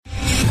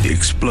the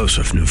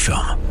explosive new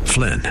film,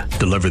 Flynn,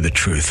 Deliver the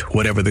Truth,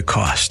 Whatever the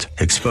Cost,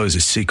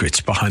 exposes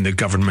secrets behind the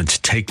government's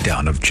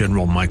takedown of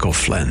General Michael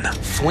Flynn.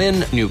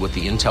 Flynn knew what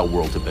the intel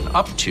world had been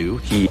up to.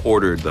 He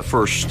ordered the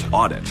first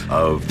audit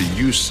of the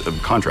use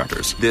of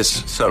contractors.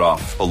 This set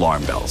off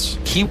alarm bells.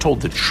 He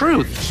told the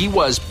truth. He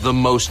was the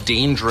most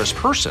dangerous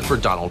person for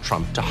Donald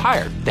Trump to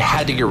hire. They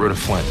had to get rid of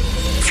Flynn.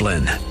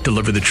 Flynn,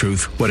 Deliver the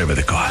Truth, Whatever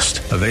the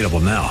Cost. Available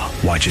now.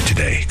 Watch it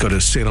today. Go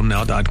to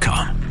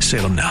salemnow.com.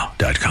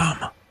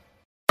 salemnow.com.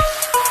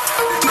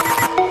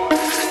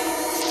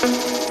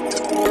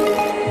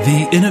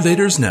 The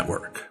Innovators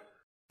Network.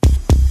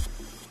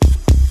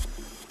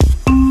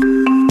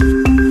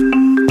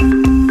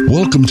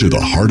 Welcome to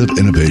the Heart of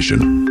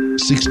Innovation.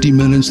 60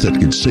 minutes that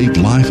could save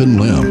life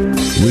and limb,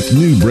 with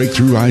new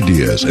breakthrough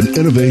ideas and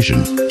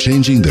innovation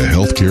changing the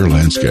healthcare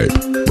landscape.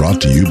 Brought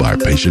to you by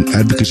patient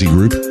advocacy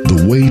group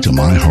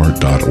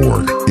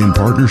thewaytomyheart.org in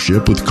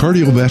partnership with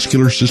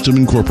Cardiovascular System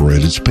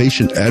Incorporated's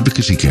patient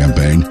advocacy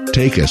campaign,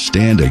 Take a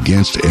Stand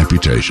Against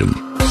Amputation.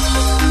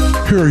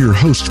 Here are your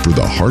hosts for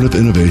the Heart of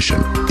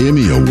Innovation,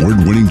 Emmy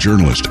Award-winning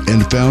journalist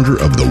and founder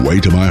of The Way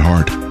to My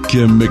Heart,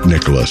 Kim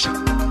McNicholas,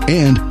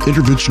 and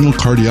interventional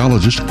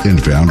cardiologist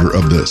and founder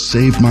of the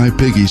Save My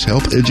Piggies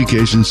Health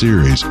Education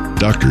Series,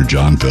 Dr.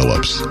 John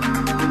Phillips.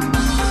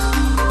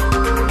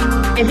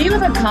 If you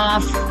have a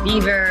cough,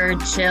 fever,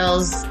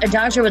 chills, a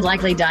doctor would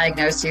likely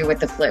diagnose you with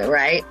the flu,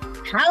 right?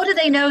 How do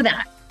they know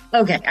that?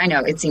 Okay, I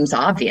know it seems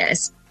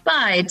obvious,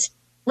 but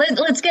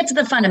let's get to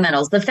the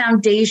fundamentals, the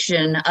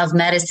foundation of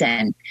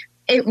medicine.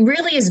 It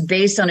really is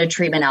based on a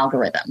treatment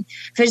algorithm.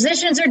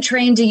 Physicians are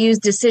trained to use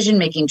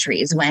decision-making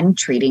trees when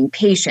treating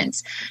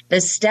patients. The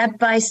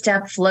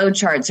step-by-step flow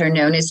charts are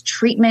known as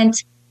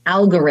treatment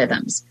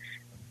algorithms.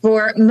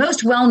 For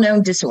most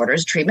well-known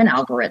disorders, treatment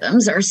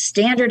algorithms are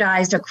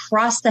standardized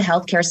across the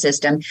healthcare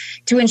system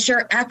to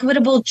ensure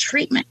equitable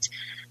treatment.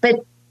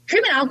 But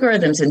treatment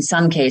algorithms in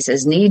some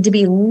cases need to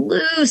be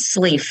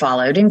loosely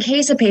followed in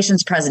case a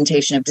patient's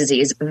presentation of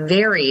disease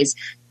varies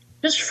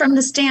just from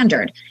the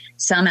standard.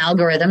 Some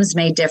algorithms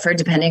may differ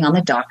depending on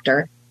the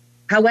doctor.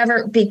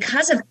 However,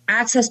 because of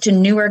access to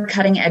newer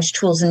cutting-edge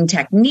tools and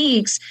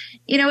techniques,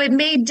 it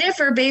may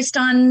differ based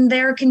on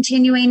their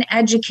continuing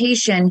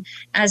education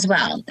as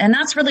well. And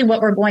that's really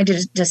what we're going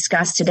to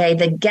discuss today,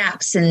 the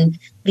gaps in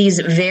these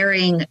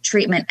varying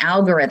treatment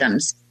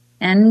algorithms.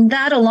 And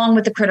that, along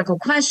with the critical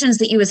questions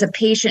that you as a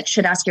patient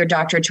should ask your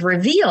doctor to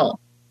reveal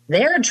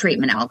their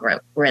treatment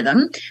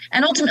algorithm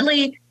and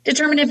ultimately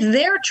determine if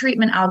their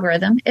treatment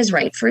algorithm is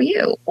right for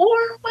you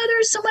or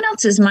whether someone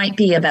else's might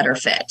be a better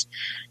fit.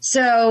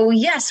 So,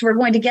 yes, we're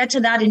going to get to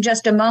that in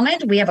just a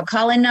moment. We have a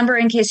call-in number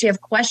in case you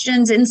have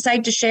questions,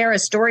 insight to share, a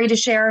story to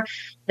share.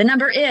 The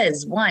number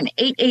is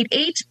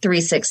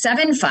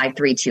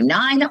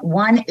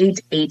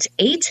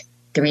 1-888-367-5329,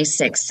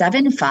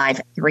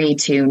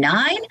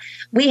 1-888-367-5329.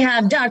 We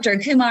have Dr.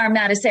 Kumar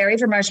Madasari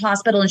from Rush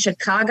Hospital in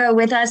Chicago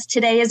with us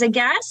today as a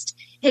guest.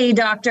 Hey,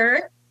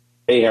 doctor.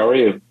 Hey, how are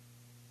you?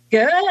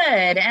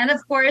 Good. And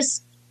of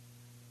course,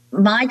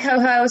 my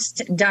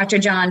co-host, Dr.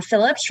 John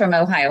Phillips from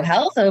Ohio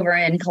Health over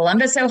in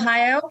Columbus,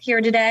 Ohio,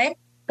 here today.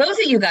 Both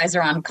of you guys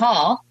are on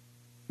call.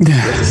 I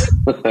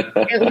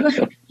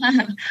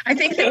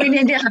think that we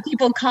need to have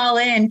people call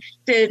in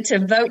to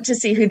vote to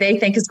see who they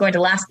think is going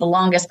to last the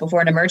longest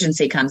before an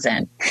emergency comes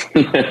in.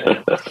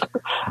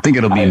 I think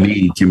it'll be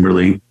me,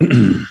 Kimberly.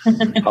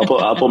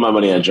 I'll put my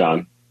money on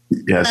John.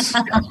 Yes.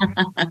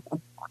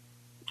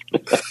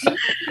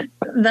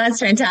 That's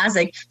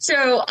fantastic.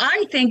 So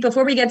I think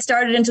before we get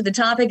started into the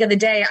topic of the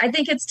day, I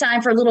think it's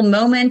time for a little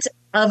moment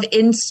of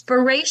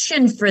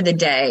inspiration for the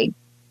day.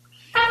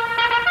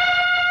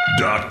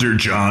 Dr.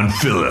 John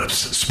Phillips,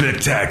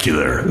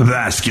 spectacular,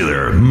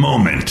 vascular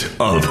moment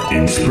of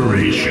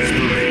inspiration.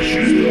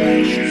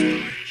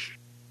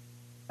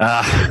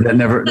 That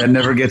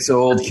never gets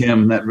old,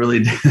 Kim. That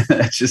really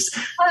just.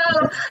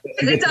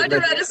 Dr.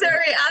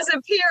 Madasari, as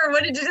a peer,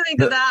 what did you think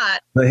of that?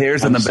 The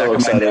hairs on the back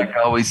of my neck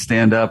always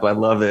stand up. I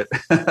love it.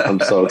 I'm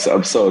so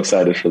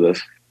excited for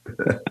this.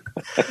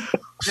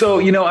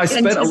 So I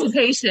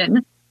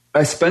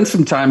spent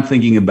some time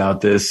thinking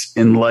about this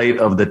in light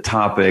of the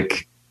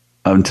topic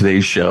of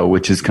today's show,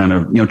 which is kind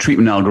of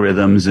treatment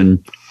algorithms,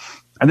 and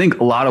I think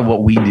a lot of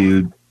what we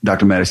do,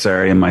 Dr.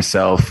 Madasari and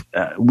myself,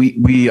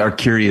 we are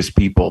curious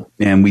people,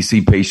 and we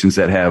see patients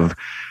that have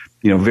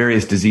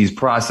various disease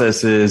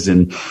processes,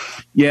 and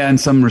in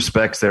some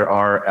respects there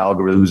are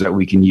algorithms that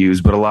we can use,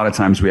 but a lot of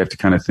times we have to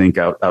kind of think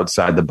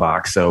outside the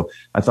box. So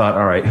I thought,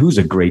 all right, who's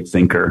a great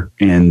thinker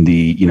in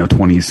the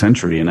 20th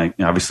century? And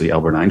obviously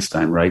Albert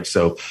Einstein, right?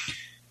 So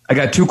I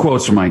got two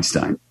quotes from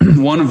Einstein,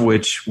 one of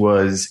which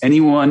was,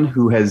 anyone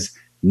who has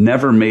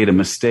never made a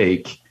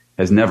mistake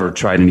has never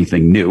tried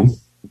anything new.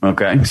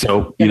 Okay.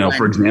 So,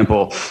 for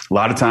example, a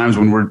lot of times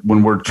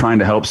when we're trying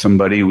to help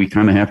somebody, we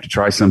kind of have to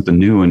try something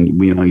new,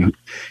 and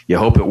you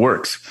hope it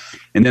works.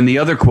 And then the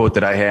other quote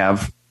that I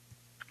have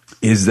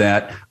is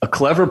that a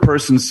clever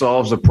person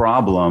solves a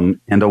problem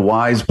and a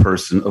wise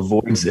person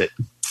avoids it.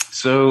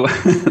 So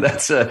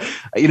that's I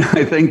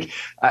think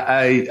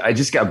I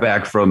just got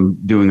back from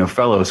doing a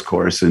fellows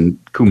course, and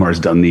Kumar's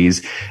done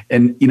these,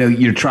 and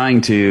you're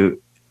trying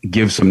to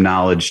give some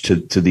knowledge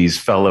to these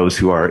fellows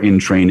who are in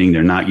training.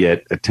 They're not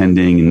yet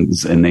attending,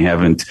 and they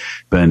haven't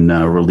been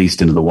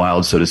released into the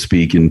wild, so to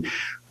speak. And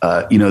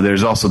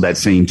there's also that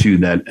saying too,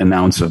 that an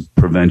ounce of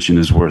prevention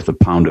is worth a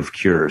pound of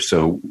cure.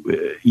 So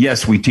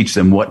yes, we teach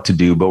them what to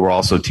do, but we're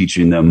also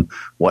teaching them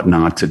what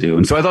not to do.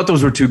 And so I thought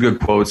those were two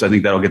good quotes. I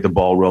think that'll get the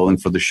ball rolling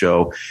for the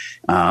show.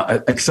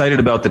 Excited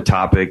about the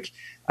topic.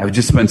 I've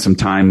just spent some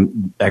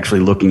time actually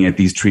looking at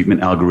these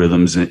treatment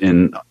algorithms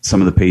in some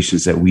of the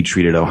patients that we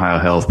treat at Ohio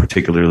Health,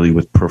 particularly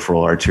with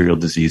peripheral arterial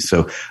disease.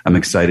 So I'm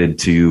excited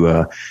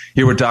to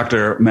hear what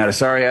Dr.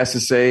 Matasseri has to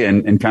say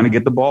and kind of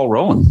get the ball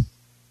rolling.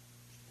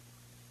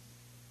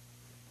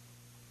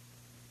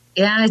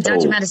 Yeah,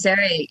 Dr.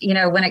 Matasseri,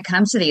 when it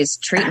comes to these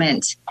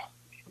treatment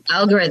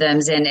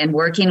algorithms and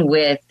working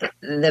with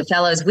the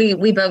fellows,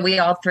 we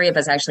all three of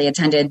us actually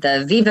attended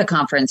the VIVA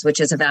conference, which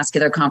is a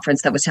vascular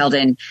conference that was held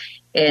in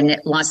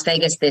Las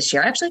Vegas this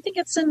year. I actually think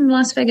it's in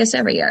Las Vegas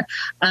every year.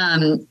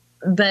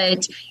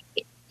 But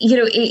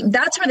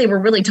that's where they were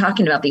really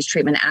talking about these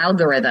treatment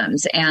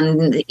algorithms.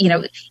 And,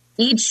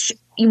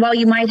 while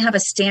you might have a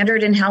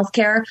standard in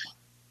healthcare,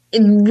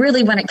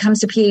 really when it comes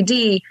to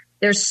PAD,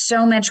 there's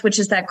so much, which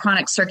is that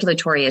chronic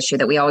circulatory issue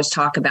that we always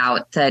talk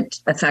about that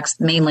affects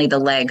mainly the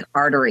leg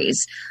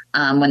arteries.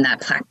 When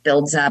that plaque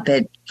builds up,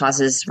 it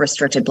causes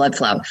restricted blood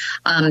flow.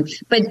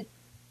 But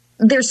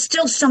there's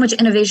still so much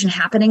innovation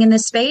happening in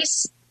this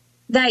space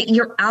that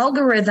your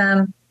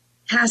algorithm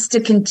has to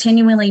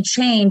continually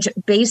change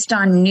based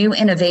on new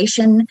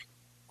innovation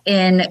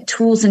in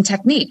tools and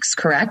techniques,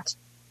 correct?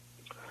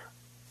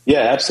 Yeah,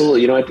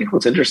 absolutely. I think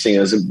what's interesting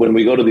is when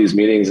we go to these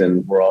meetings,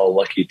 and we're all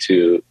lucky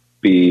to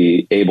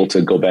be able to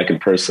go back in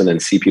person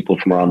and see people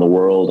from around the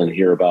world and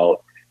hear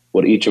about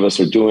what each of us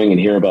are doing and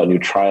hear about new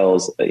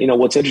trials.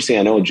 What's interesting,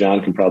 I know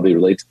John can probably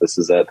relate to this,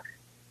 is that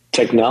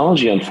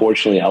technology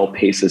unfortunately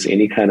outpaces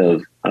any kind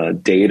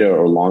of data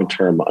or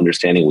long-term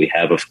understanding we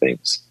have of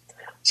things.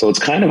 So it's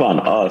kind of on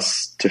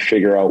us to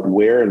figure out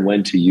where and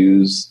when to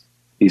use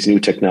these new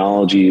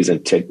technologies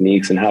and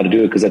techniques and how to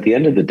do it. Because at the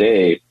end of the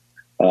day,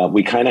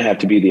 we kind of have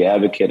to be the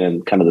advocate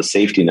and kind of the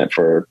safety net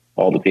for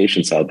all the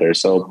patients out there.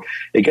 So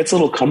it gets a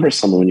little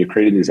cumbersome when you're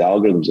creating these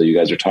algorithms that you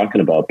guys are talking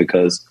about,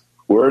 because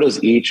where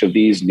does each of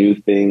these new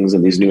things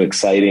and these new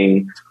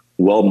exciting,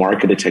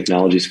 well-marketed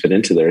technologies fit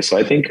into there? So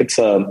I think it's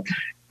the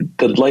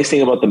nice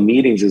thing about the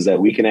meetings is that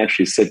we can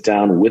actually sit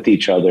down with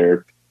each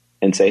other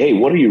and say, hey,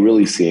 what are you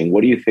really seeing?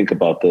 What do you think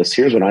about this?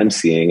 Here's what I'm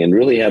seeing, and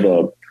really have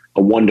a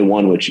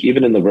one-to-one, which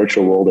even in the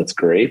virtual world, that's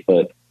great,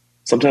 but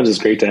sometimes it's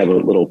great to have a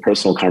little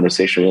personal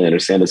conversation, really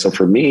understand it. So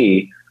for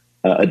me,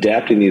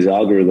 adapting these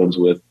algorithms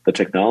with the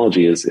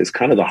technology is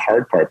kind of the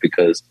hard part,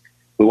 because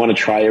we want to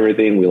try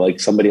everything. We like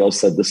somebody else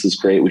said, this is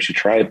great, we should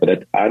try it.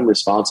 But I'm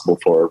responsible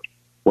for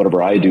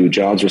whatever I do.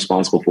 John's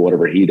responsible for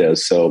whatever he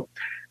does. So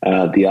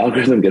the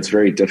algorithm gets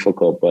very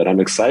difficult, but I'm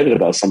excited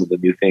about some of the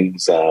new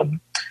things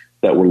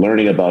that we're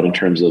learning about in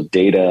terms of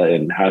data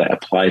and how to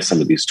apply some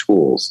of these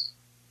tools.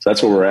 So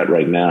that's where we're at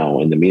right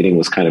now. And the meeting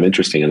was kind of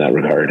interesting in that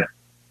regard.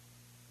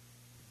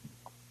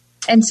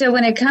 And so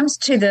when it comes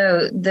to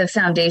the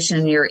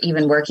foundation, you're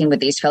even working with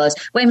these fellows.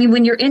 Well, I mean,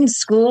 when you're in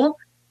school,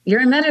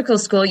 you're in medical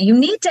school, you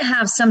need to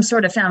have some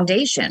sort of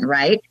foundation,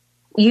 right?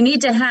 You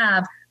need to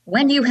have,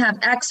 when you have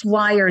X,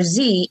 Y, or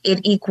Z, it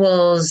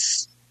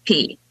equals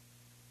P.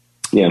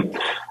 Yeah.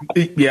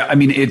 Yeah. I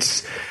mean,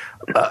 it's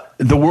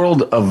the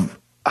world of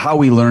how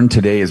we learn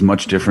today is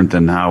much different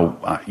than how,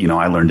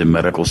 I learned in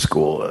medical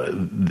school.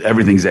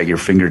 Everything's at your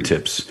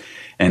fingertips.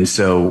 And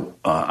so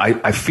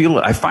I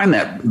find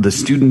that the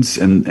students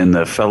and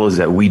the fellows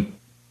that we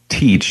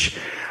teach,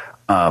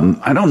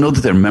 I don't know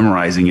that they're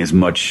memorizing as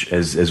much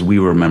as we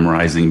were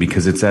memorizing,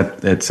 because it's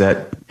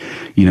at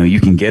you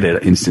can get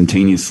it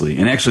instantaneously.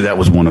 And actually, that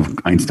was one of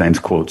Einstein's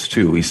quotes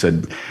too. He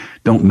said,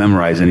 "Don't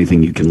memorize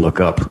anything you can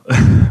look up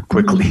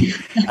quickly."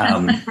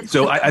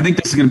 So I think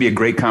this is going to be a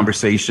great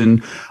conversation.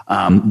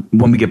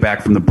 When we get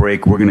back from the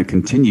break, we're going to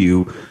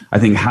continue, I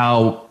think,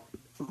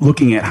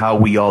 looking at how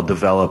we all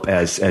develop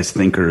as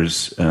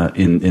thinkers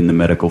in the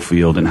medical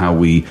field and how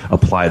we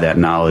apply that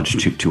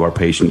knowledge to our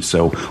patients.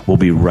 So we'll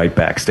be right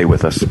back. Stay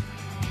with us.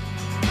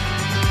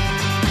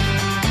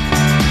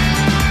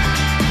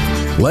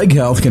 Leg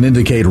health can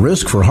indicate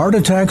risk for heart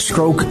attack,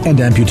 stroke,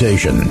 and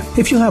amputation.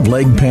 If you have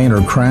leg pain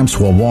or cramps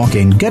while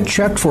walking, get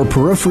checked for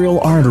peripheral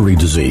artery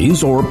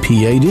disease, or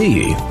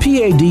PAD.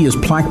 PAD is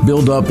plaque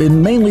buildup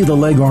in mainly the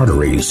leg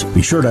arteries.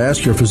 Be sure to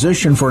ask your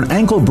physician for an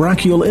ankle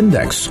brachial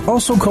index,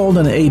 also called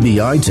an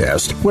ABI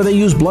test, where they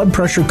use blood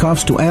pressure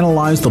cuffs to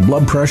analyze the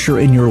blood pressure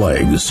in your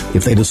legs.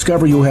 If they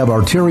discover you have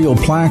arterial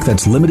plaque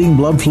that's limiting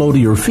blood flow to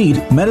your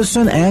feet,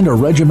 medicine and a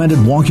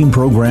regimented walking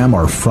program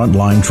are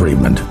frontline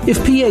treatment. If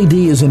PAD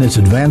is in its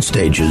advanced advanced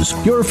stages,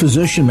 your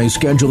physician may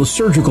schedule a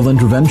surgical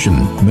intervention.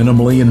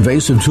 Minimally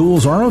invasive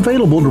tools are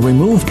available to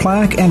remove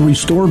plaque and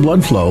restore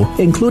blood flow,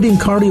 including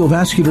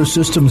Cardiovascular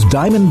System's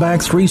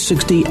Diamondback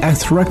 360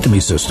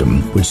 atherectomy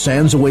system, which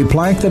sands away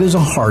plaque that is a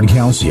hard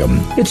calcium.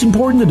 It's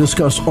important to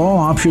discuss all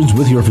options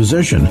with your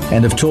physician,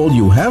 and if told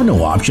you have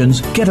no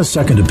options, get a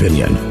second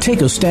opinion. Take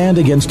a stand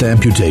against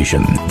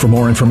amputation. For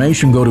more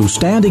information, go to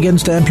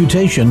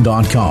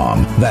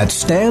standagainsamputation.com.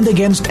 That's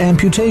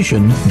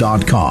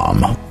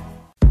standagainsamputation.com.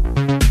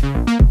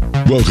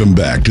 Welcome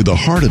back to the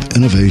Heart of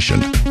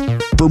Innovation.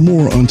 For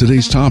more on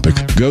today's topic,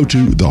 go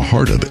to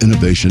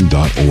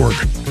theheartofinnovation.org.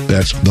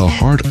 That's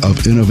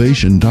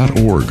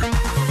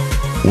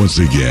theheartofinnovation.org. Once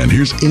again,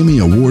 here's Emmy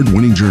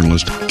Award-winning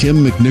journalist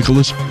Kim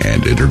McNicholas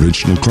and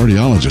interventional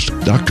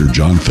cardiologist Dr.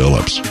 John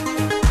Phillips.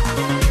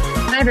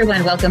 Hi,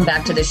 everyone. Welcome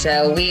back to the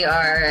show. We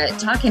are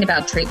talking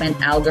about treatment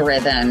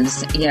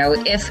algorithms.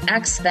 If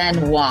X,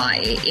 then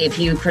Y. If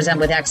you present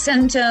with X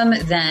symptom,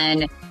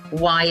 then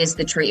Y is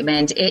the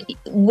treatment.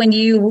 When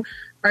you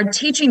are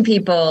teaching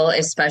people,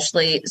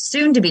 especially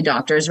soon-to-be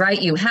doctors,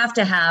 right, you have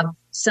to have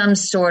some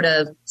sort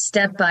of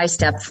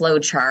step-by-step flow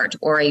chart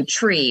or a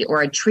tree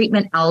or a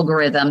treatment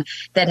algorithm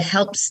that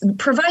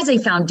provides a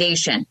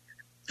foundation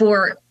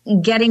for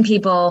getting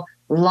people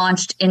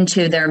launched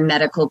into their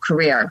medical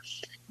career.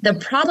 The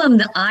problem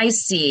that I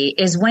see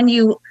is when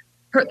you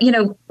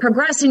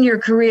progress in your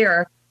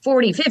career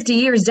 40, 50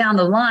 years down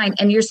the line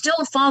and you're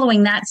still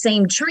following that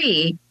same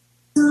tree,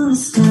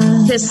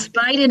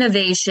 despite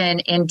innovation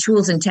in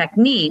tools and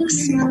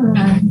techniques,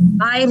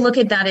 I look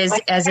at that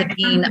as it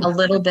being a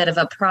little bit of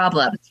a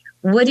problem.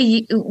 What do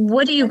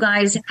you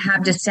guys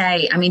have to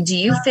say? I mean, do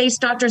you face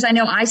doctors? I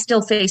know I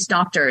still face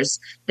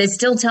doctors that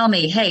still tell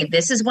me, hey,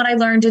 this is what I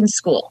learned in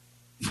school.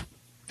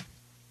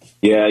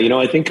 Yeah,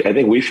 I think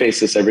we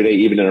face this every day,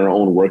 even in our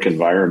own work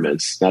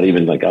environments, not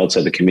even like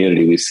outside the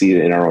community. We see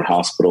it in our own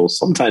hospitals,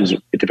 sometimes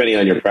depending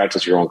on your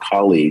practice, your own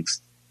colleagues.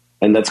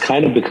 And that's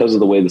kind of because of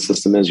the way the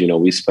system is.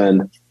 We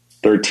spend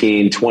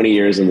 13, 20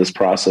 years in this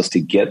process to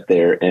get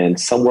there. And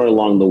somewhere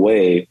along the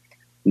way,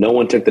 no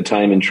one took the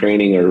time in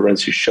training or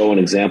to show an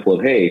example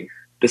of, hey,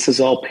 this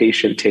is all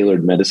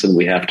patient-tailored medicine.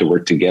 We have to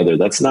work together.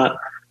 That's not,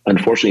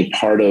 unfortunately,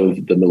 part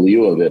of the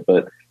milieu of it.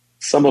 But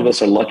some of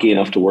us are lucky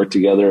enough to work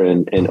together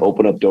and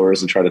open up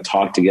doors and try to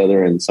talk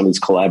together in some of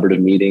these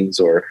collaborative meetings,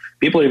 or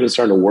people are even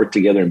starting to work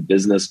together in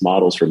business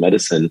models for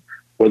medicine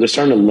where they're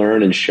starting to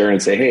learn and share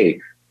and say, hey,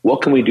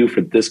 what can we do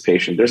for this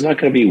patient? There's not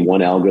going to be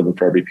one algorithm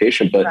for every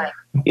patient, but right.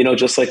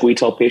 Just like we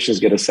tell patients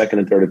get a second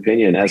and third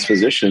opinion, as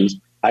physicians,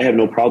 I have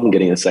no problem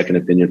getting a second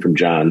opinion from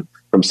John,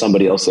 from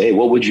somebody else. Say, hey,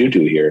 what would you do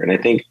here? And I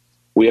think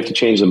we have to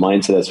change the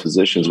mindset as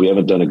physicians. We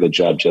haven't done a good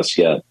job just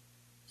yet.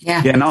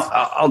 Yeah, and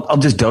I'll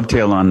just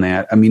dovetail on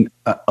that. I mean,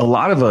 a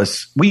lot of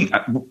us, we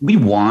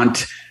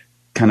want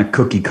kind of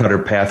cookie cutter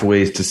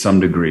pathways to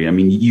some degree. I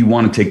mean, you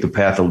want to take the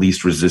path of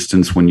least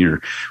resistance when you're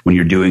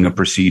doing a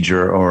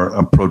procedure or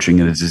approaching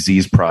a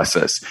disease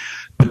process.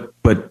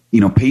 But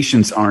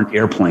patients aren't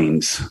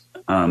airplanes.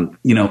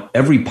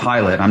 Every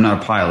pilot, I'm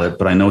not a pilot,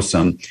 but I know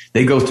some,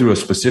 they go through a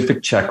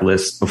specific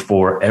checklist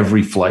before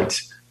every flight.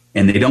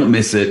 And they don't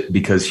miss it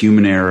because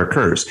human error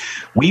occurs.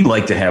 We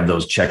like to have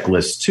those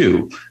checklists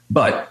too,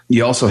 but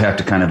you also have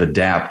to kind of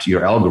adapt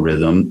your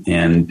algorithm,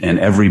 and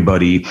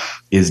everybody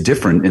is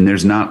different, and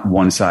there's not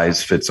one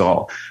size fits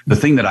all. The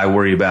thing that I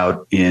worry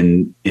about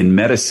in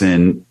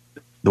medicine,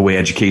 the way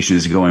education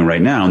is going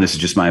right now, and this is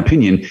just my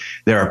opinion,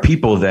 there are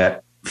people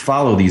that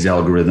follow these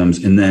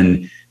algorithms, and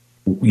then,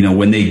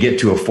 when they get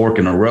to a fork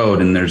in a road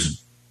and their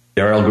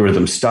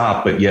algorithms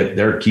stop, but yet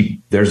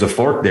there's a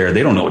fork there,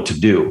 they don't know what to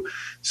do.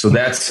 So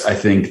that's, I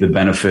think, the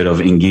benefit of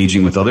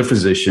engaging with other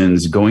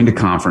physicians, going to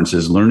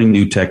conferences, learning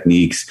new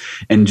techniques,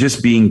 and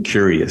just being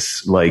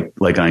curious. Like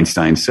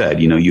Einstein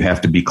said, you have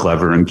to be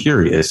clever and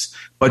curious,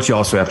 but you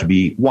also have to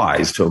be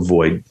wise to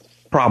avoid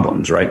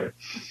problems, right?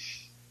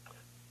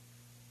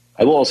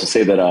 I will also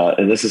say that,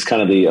 and this is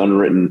kind of the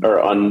unwritten or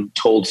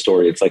untold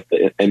story. It's like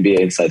the NBA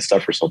inside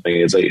stuff or something.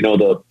 Is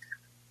that,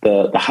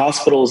 the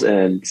hospitals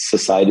and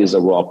societies that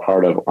we're all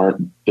part of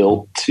aren't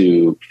built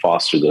to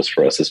foster this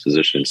for us as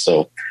physicians.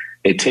 So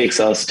it takes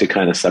us to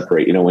kind of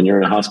separate. When you're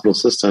in a hospital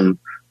system,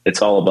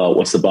 it's all about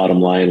what's the bottom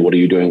line, what are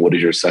you doing, what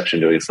is your section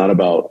doing? It's not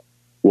about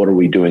what are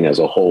we doing as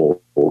a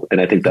whole. And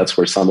I think that's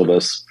where some of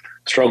us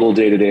struggle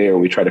day to day, or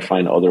we try to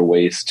find other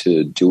ways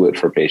to do it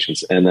for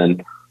patients. And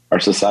then our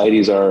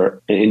societies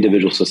are an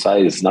individual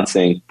society. It's not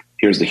saying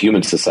here's the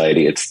human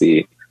society. It's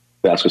the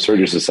vascular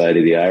surgery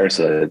society, the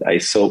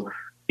IRSA. So,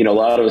 a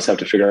lot of us have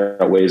to figure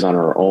out ways on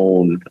our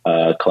own,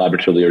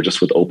 collaboratively or just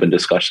with open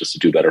discussions to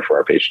do better for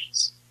our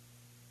patients.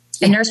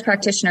 And nurse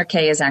practitioner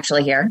Kay is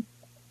actually here.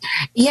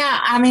 Yeah,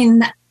 I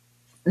mean,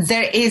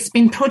 there has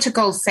been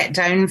protocols set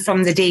down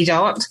from the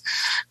DDOT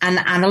and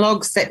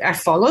analogs that are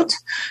followed,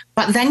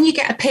 but then you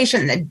get a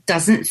patient that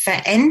doesn't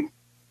fit in.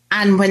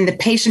 And when the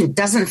patient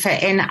doesn't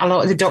fit in, a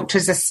lot of the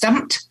doctors are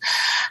stumped.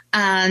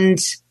 And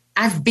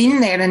I've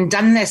been there and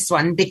done this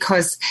one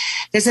because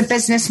there's a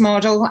business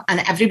model and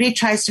everybody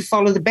tries to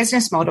follow the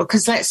business model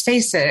because let's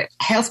face it,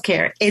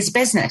 healthcare is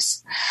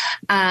business.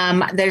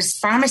 There's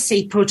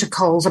pharmacy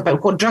protocols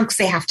about what drugs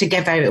they have to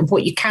give out and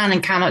what you can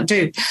and cannot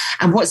do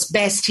and what's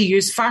best to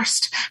use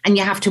first. And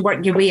you have to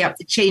work your way up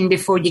the chain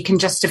before you can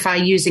justify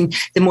using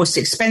the most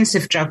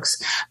expensive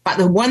drugs. But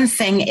the one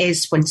thing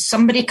is when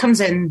somebody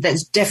comes in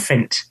that's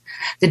different,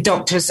 the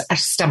doctors are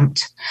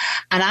stumped.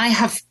 And I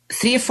have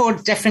 3 or 4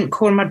 different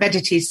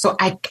comorbidities. So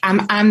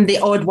I'm the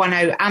odd one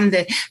out. I'm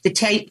the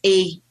type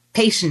A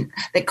patient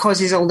that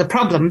causes all the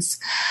problems.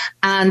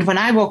 And when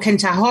I walk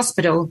into a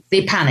hospital,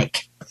 they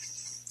panic.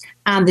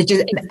 And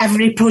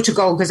every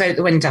protocol goes out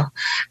the window.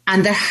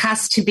 And there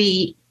has to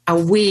be a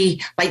way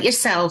like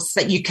yourselves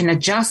that you can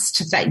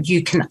adjust, that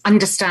you can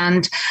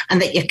understand,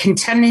 and that you're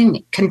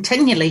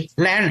continually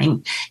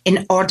learning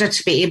in order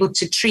to be able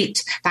to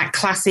treat that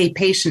class A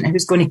patient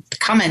who's going to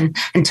come in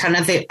and turn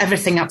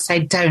everything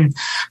upside down.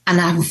 And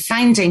I'm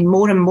finding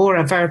more and more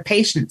of our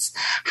patients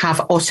have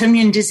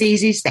autoimmune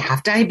diseases, they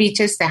have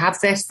diabetes, they have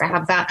this, they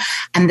have that,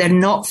 and they're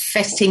not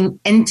fitting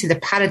into the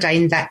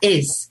paradigm that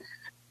is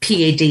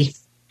PAD.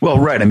 Well,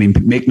 right. I mean,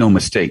 make no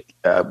mistake.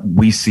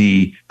 We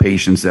see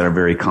patients that are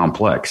very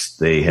complex.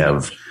 They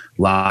have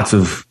lots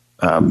of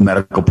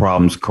medical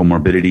problems,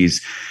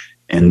 comorbidities,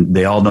 and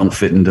they all don't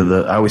fit into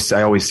the. I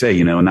always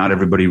say, not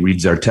everybody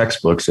reads our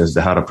textbooks as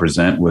to how to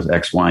present with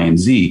X, Y, and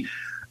Z.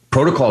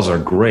 Protocols are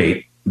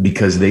great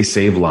because they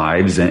save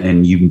lives,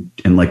 and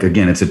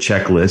again, it's a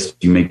checklist.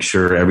 You make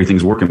sure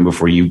everything's working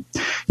before you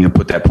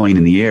put that plane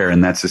in the air,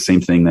 and that's the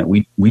same thing that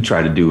we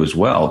try to do as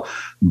well.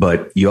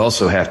 But you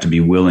also have to be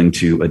willing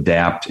to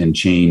adapt and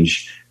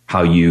change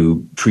how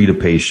you treat a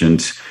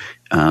patient.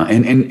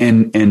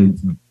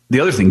 And the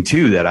other thing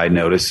too that I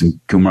notice, and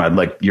Kumar, I'd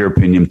like your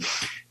opinion.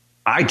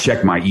 I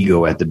check my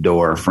ego at the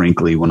door,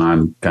 frankly, when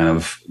I'm kind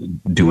of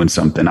doing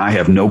something. I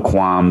have no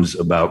qualms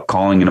about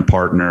calling in a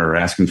partner or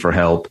asking for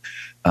help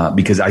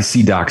because I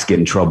see docs get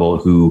in trouble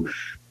who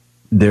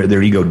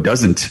their ego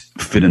doesn't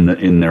fit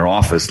in their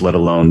office, let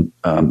alone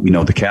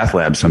the cath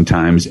lab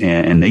sometimes,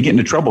 and they get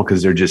into trouble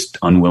because they're just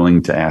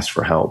unwilling to ask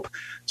for help.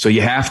 So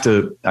you have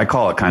to, I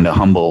call it kind of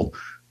humble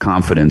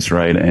confidence,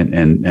 right?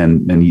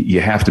 And you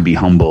have to be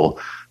humble.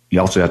 You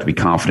also have to be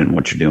confident in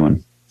what you're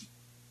doing.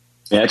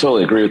 Yeah, I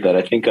totally agree with that.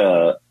 I think,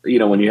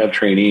 when you have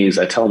trainees,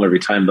 I tell them every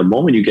time, the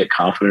moment you get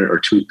confident or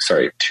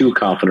too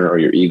confident or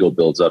your ego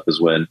builds up is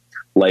when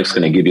life's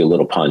going to give you a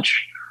little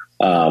punch.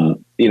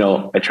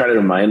 I try to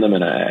remind them,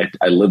 and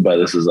I live by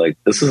this, is like,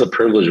 this is a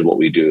privilege of what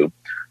we do.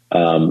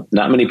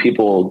 Not many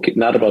people,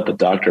 not about the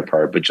doctor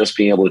part, but just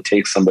being able to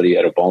take somebody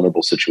at a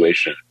vulnerable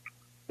situation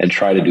and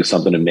try to do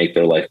something to make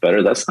their life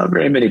better. That's not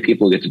very many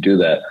people who get to do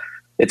that.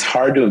 It's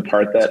hard to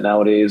impart that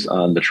nowadays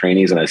on the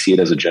trainees, and I see it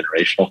as a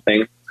generational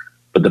thing.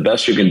 But the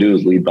best you can do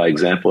is lead by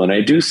example. And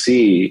I do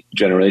see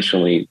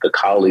generationally the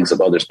colleagues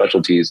of other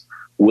specialties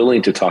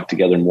willing to talk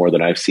together more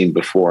than I've seen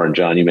before. And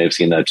John, you may have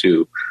seen that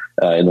too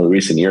in the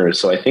recent years.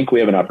 So I think we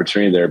have an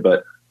opportunity there.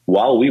 But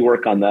while we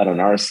work on that on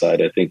our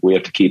side, I think we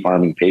have to keep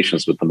arming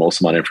patients with the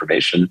most amount of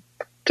information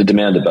to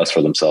demand the best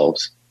for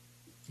themselves.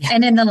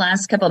 And in the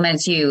last couple of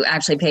minutes, you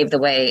actually paved the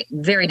way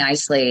very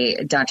nicely,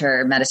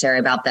 Dr. Matasseri,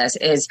 about this,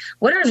 is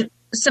what are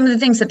some of the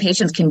things that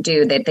patients can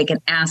do that they can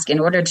ask in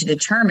order to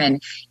determine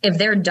if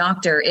their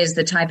doctor is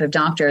the type of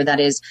doctor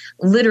that is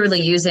literally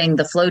using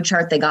the flow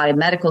chart they got in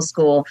medical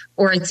school,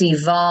 or it's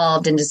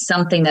evolved into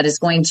something that is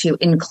going to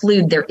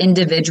include their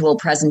individual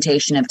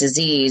presentation of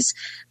disease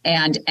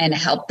and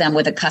help them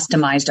with a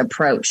customized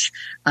approach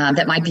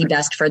that might be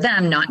best for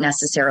them, not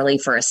necessarily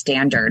for a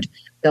standard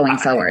going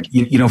forward.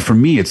 For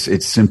me,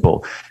 it's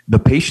simple. The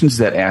patients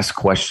that ask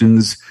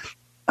questions,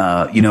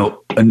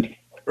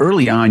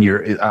 early on,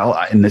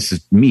 and this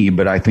is me,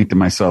 but I think to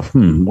myself,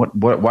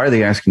 why are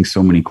they asking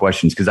so many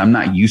questions? Because I'm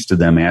not used to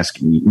them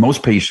asking.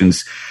 Most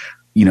patients,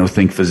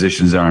 think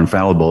physicians are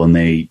infallible, and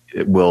they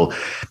will,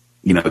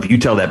 if you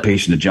tell that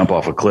patient to jump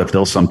off a cliff,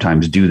 they'll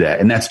sometimes do that.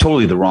 And that's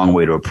totally the wrong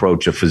way to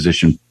approach a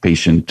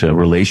physician-patient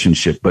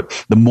relationship.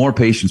 But the more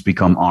patients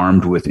become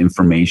armed with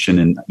information,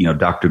 and,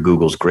 Dr.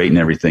 Google's great and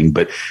everything,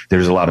 but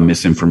there's a lot of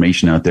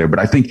misinformation out there. But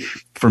I think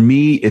for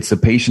me, it's a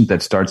patient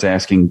that starts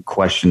asking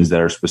questions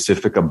that are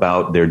specific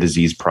about their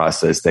disease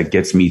process that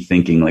gets me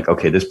thinking like,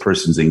 okay, this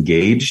person's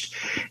engaged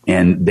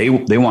and they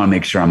want to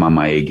make sure I'm on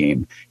my A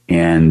game.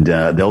 And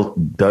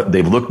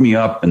they've looked me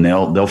up, and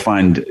they'll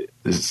find,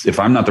 if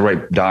I'm not the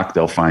right doc,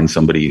 they'll find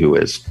somebody who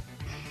is.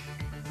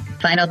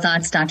 Final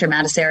thoughts, Dr.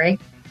 Matasseri?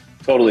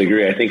 Totally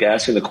agree. I think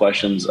asking the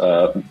questions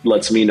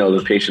lets me know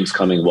the patient's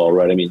coming well,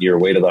 right? I mean, your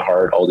way to the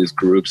heart, all these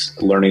groups,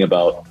 learning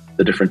about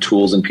the different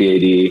tools in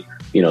PAD, the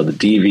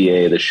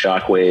DVA, the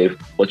shockwave,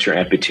 what's your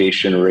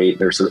amputation rate,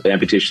 there's an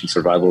amputation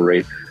survival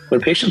rate.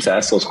 When patients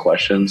ask those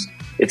questions,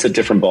 it's a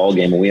different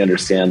ballgame, and we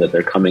understand that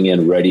they're coming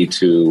in ready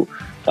to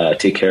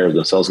take care of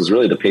themselves, because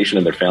really the patient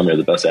and their family are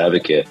the best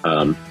advocate.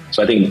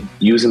 So I think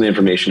using the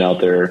information out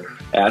there,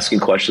 asking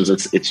questions,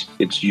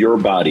 it's your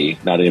body,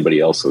 not anybody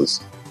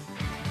else's.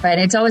 Right.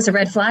 It's always a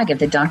red flag if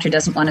the doctor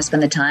doesn't want to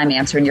spend the time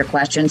answering your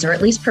questions, or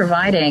at least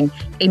providing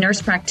a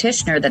nurse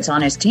practitioner that's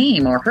on his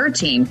team or her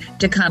team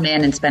to come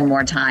in and spend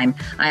more time.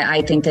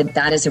 I think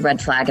that is a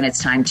red flag, and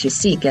it's time to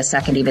seek a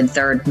second, even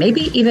third,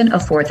 maybe even a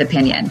fourth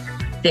opinion.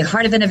 The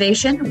Heart of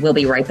Innovation. We'll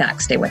be right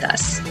back. Stay with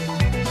us.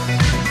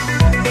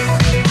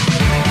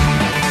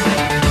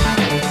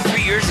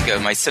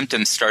 My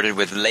symptoms started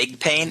with leg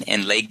pain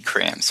and leg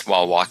cramps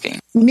while walking.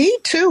 Me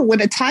too,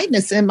 with a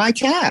tightness in my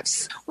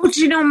calves. Well,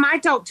 do you know, my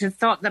doctor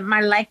thought that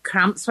my leg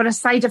cramps were a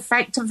side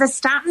effect of the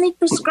statin he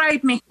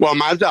prescribed me. Well,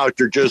 my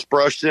doctor just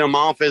brushed them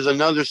off as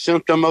another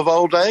symptom of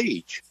old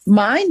age.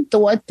 Mine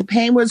thought the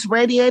pain was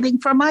radiating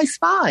from my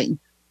spine.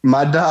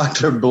 My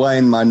doctor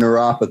blamed my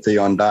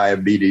neuropathy on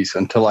diabetes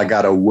until I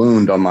got a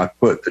wound on my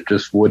foot that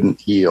just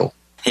wouldn't heal.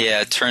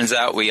 Yeah, it turns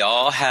out we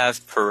all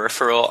have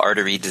peripheral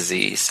artery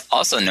disease,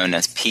 also known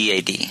as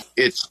PAD.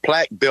 It's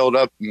plaque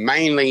buildup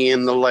mainly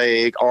in the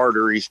leg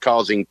arteries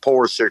causing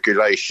poor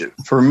circulation.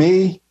 For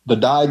me, the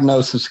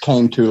diagnosis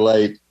came too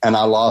late and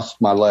I lost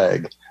my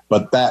leg,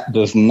 but that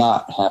does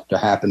not have to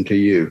happen to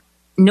you.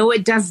 No,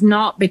 it does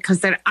not, because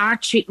there are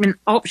treatment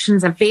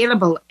options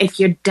available if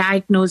you're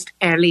diagnosed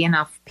early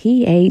enough.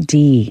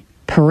 PAD.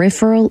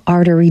 Peripheral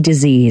artery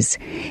disease.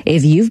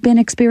 If you've been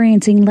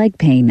experiencing leg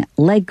pain,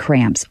 leg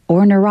cramps,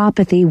 or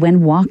neuropathy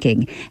when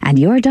walking, and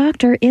your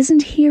doctor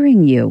isn't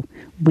hearing you,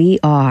 we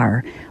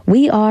are.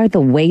 We are The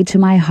Way to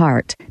My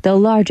Heart, the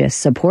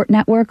largest support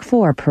network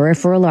for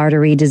peripheral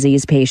artery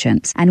disease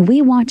patients, and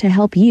we want to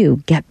help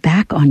you get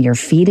back on your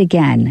feet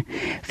again.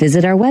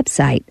 Visit our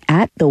website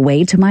at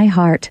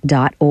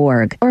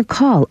thewaytomyheart.org or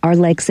call our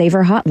Leg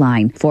Saver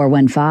hotline,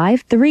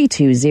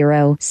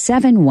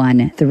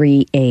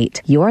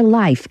 415-320-7138. Your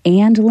life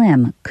and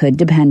limb could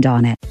depend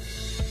on it.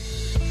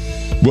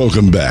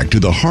 Welcome back to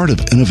the Heart of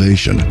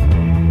Innovation.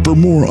 For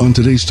more on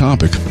today's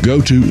topic, go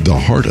to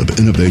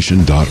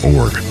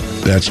theheartofinnovation.org.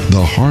 That's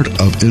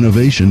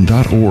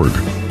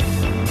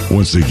theheartofinnovation.org.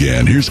 Once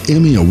again, here's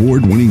Emmy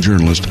Award-winning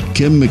journalist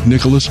Kim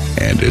McNicholas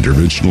and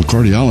interventional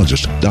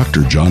cardiologist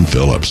Dr. John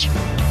Phillips.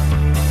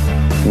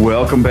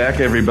 Welcome back,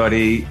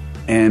 everybody.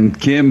 And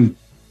Kim,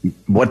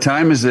 what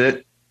time is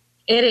it?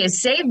 It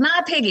is Save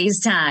My Piggies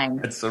time.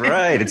 That's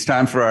right. It's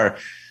time for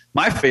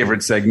my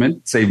favorite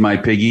segment, Save My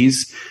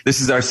Piggies.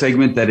 This is our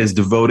segment that is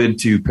devoted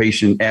to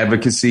patient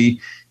advocacy,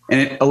 and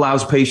it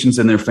allows patients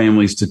and their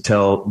families to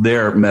tell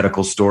their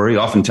medical story.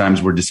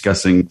 Oftentimes we're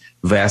discussing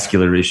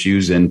vascular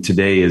issues, and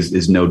today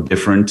is no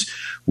different.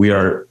 We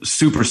are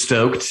super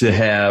stoked to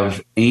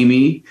have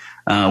Amy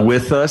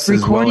with us.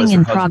 Recording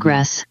in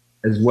progress.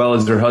 As well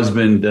as her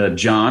husband,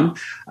 John.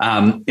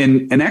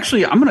 And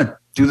actually, I'm going to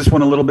do this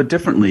one a little bit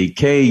differently.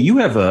 Kay, you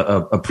have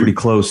a pretty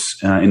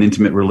close and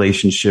intimate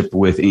relationship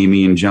with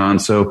Amy and John,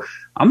 so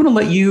I'm going to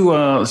let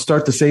you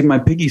start the Save My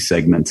Piggy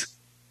segment.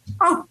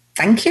 Oh,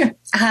 thank you.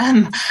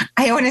 I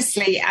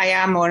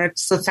am honored,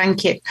 so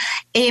thank you.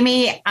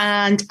 Amy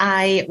and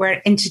I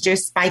were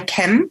introduced by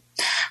Kim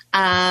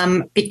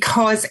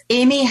because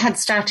Amy had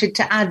started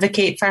to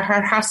advocate for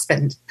her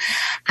husband,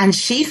 and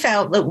she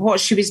felt that what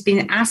she was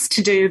being asked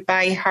to do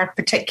by her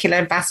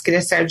particular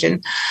vascular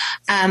surgeon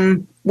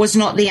was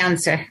not the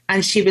answer,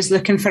 and she was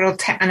looking for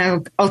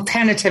an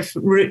alternative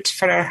route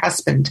for her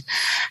husband.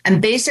 And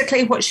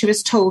basically what she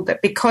was told,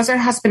 that because her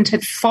husband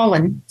had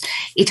fallen,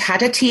 he'd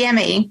had a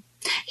TMA,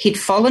 he'd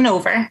fallen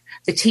over,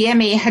 the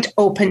TMA had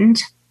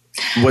opened.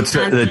 What's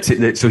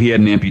so he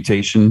had an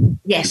amputation?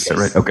 Yes. Is that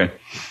right? Okay.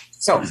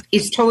 So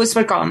his toes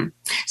were gone.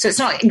 So it's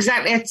not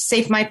exactly a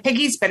Save My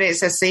Piggies, but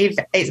it's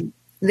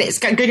it's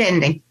got a good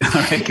ending. All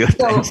right, good.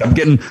 So, thanks. I'm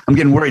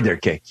getting worried there,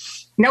 Kay.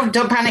 No,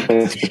 don't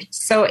panic.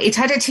 So it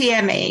had a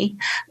TMA.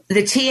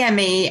 The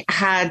TMA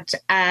had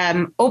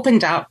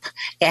opened up.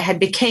 It had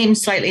become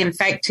slightly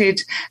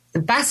infected.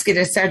 The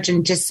vascular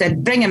surgeon just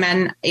said, bring him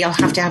in. You'll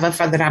have to have a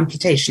further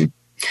amputation.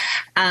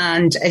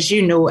 And as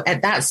you know,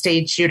 at that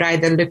stage, you're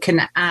either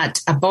looking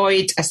at a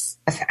Boyd, a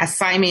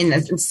Syme, and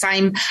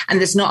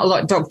there's not a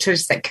lot of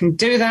doctors that can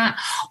do that,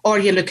 or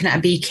you're looking at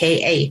a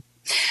BKA.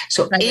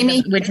 So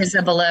Amy, which is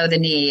a below the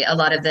knee. A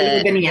lot of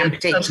the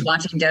folks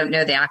watching don't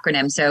know the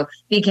acronym. So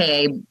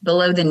BKA,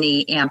 below the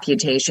knee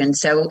amputation.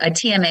 So a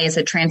TMA is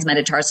a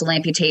transmetatarsal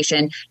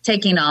amputation,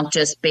 taking off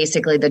just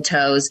basically the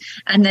toes,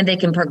 and then they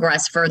can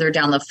progress further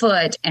down the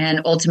foot,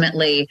 and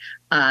ultimately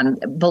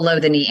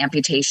below the knee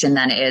amputation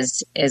then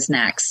is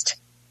next.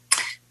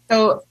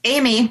 So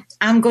Amy,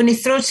 I'm going to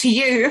throw to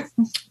you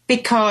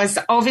because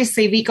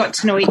obviously we got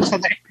to know each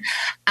other,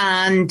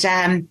 and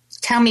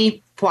tell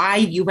me why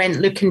you went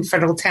looking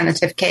for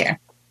alternative care.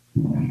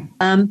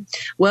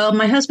 Well,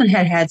 my husband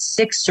had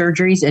 6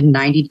 surgeries in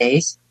 90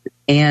 days,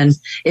 and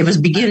it was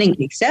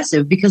beginning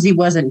excessive because he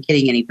wasn't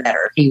getting any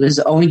better. He was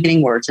only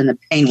getting worse, and the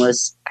pain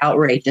was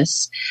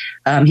outrageous.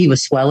 He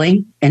was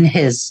swelling in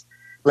his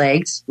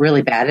legs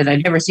really bad, and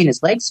I'd never seen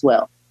his legs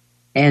swell.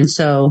 And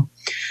so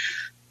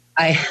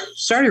I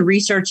started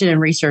researching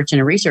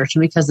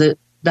because the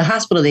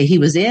hospital that he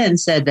was in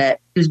said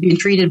that he was being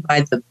treated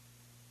by the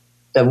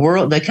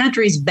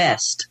country's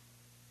best,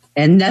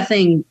 and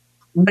nothing,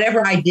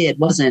 whatever I did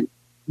wasn't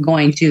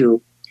going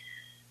to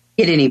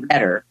get any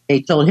better.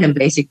 They told him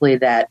basically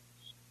that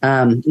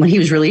when he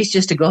was released,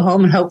 just to go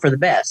home and hope for the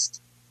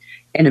best.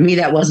 And to me,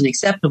 that wasn't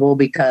acceptable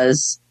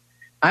because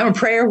I'm a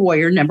prayer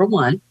warrior, number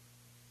one.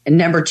 And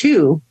number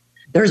two,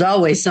 there's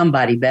always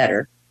somebody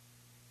better.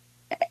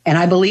 And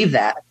I believe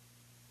that.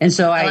 And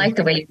so I like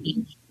the way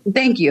you think.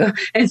 Thank you.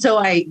 And so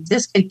I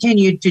just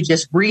continued to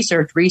just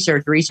research.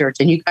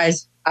 And you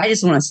guys, I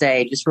just want to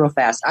say just real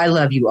fast, I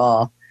love you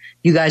all.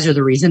 You guys are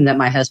the reason that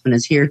my husband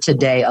is here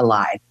today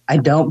alive. I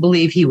don't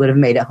believe he would have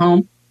made it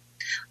home.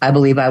 I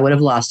believe I would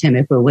have lost him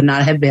if it would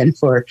not have been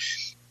for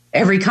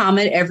every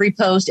comment, every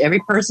post, every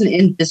person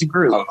in this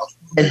group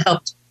that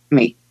helped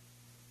me.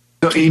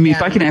 So, Amy,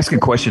 if I can ask a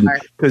question,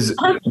 because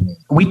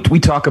we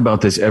talk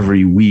about this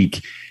every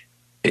week,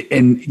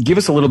 and give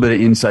us a little bit of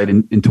insight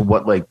into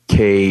what like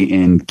Kay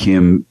and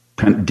Kim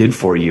kind of did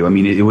for you. I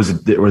mean,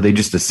 were they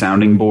just a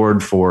sounding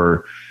board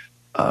for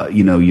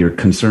your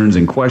concerns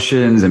and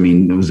questions? I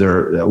mean,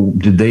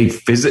 did they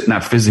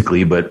not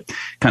physically, but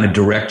kind of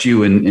direct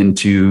you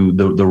into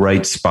the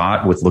right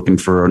spot with looking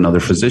for another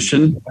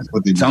physician?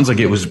 It sounds like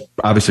it was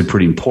obviously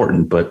pretty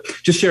important, but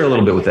just share a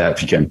little bit with that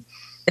if you can.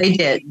 They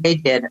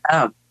did.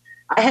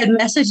 I had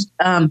messaged,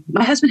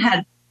 my husband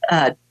had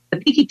the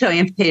pinky toe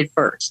amputated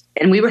first,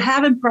 and we were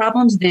having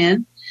problems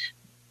then.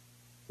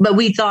 But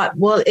we thought,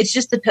 well, it's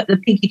just the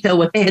pinky toe,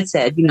 what they had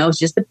said, it's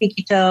just the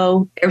pinky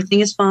toe.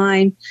 Everything is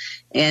fine.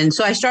 And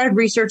so I started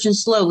researching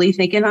slowly,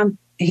 thinking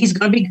he's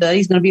going to be good.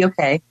 He's going to be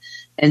okay.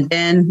 And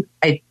then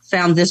I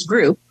found this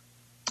group,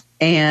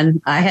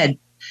 and I had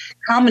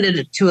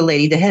commented to a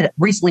lady that had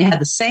recently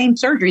had the same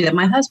surgery that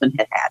my husband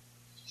had had.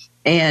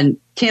 And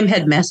Kim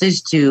had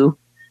messaged to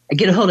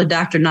get a hold of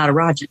Dr.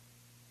 Natarajan.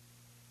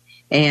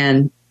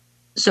 And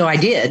so I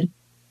did.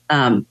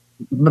 But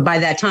by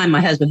that time, my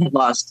husband had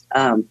lost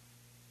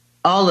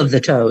all of the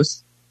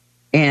toes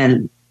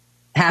and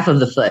half of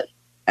the foot.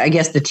 I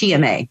guess the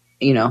TMA,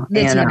 The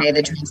TMA,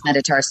 the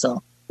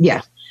transmetatarsal.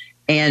 Yeah.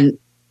 And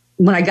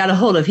when I got a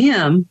hold of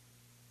him,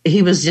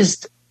 he was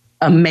just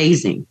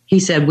amazing. He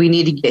said, we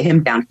need to get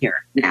him down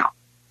here now.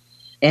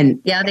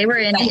 And yeah, they were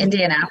in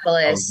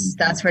Indianapolis.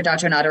 That's where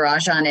Dr.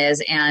 Natarajan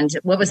is. And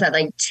what was that,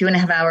 like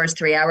 2.5 hours,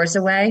 3 hours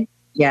away?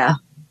 Yeah.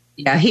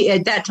 Yeah.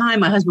 At that time,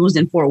 my husband was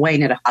in Fort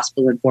Wayne at a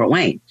hospital in Fort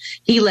Wayne.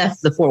 He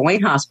left the Fort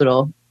Wayne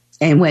hospital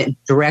and went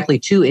directly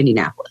to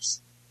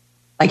Indianapolis.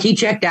 Like he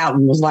checked out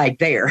and was like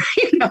there,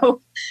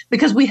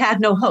 because we had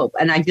no hope.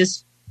 And I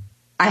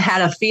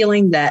had a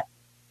feeling that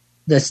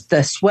the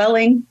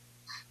swelling,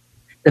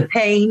 the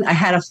pain, I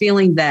had a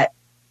feeling that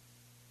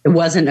it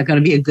wasn't going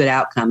to be a good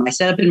outcome. I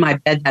sat up in my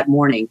bed that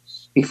morning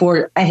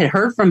before I had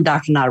heard from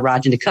Dr.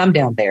 Natarajan to come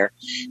down there.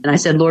 And I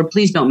said, Lord,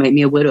 please don't make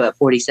me a widow at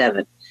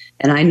 47.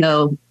 And I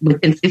know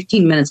within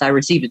 15 minutes, I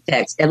received a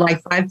text at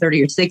like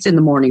 5:30 or 6 in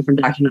the morning from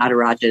Dr.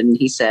 Natarajan. And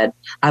he said,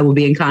 I will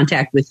be in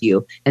contact with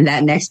you. And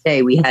that next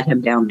day we had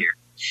him down there,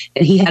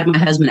 and he had my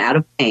husband out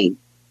of pain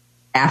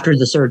after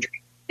the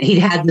surgery. He'd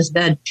had this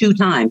done 2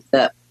 times.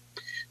 The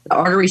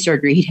artery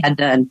surgery he had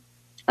done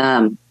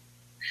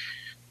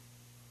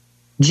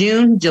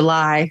June,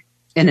 July,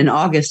 and in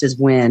August is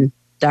when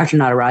Dr.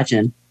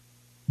 Natarajan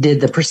did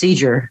the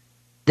procedure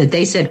that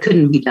they said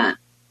couldn't be done.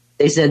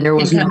 They said there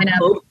was no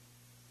hope.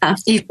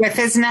 He's with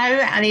us now,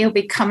 and he'll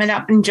be coming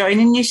up and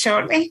joining you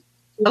shortly.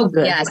 Oh,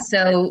 good. Yeah,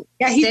 so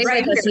stay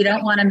with us. You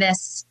don't want to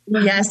miss.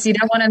 Yes, you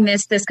don't want to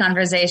miss this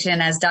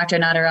conversation as Dr.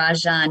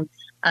 Natarajan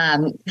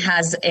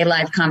has a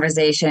live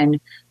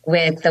conversation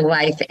with the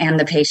wife and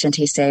the patient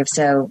he saved.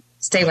 So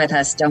stay with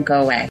us. Don't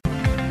go away.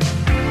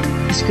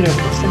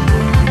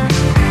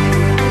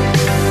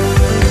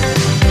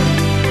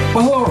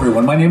 Well, hello,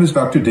 everyone. My name is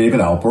Dr. David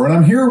Alper, and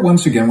I'm here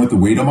once again with the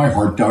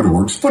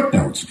WeightOnMyHeart.org's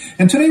Footnotes.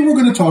 And today we're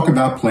going to talk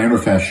about plantar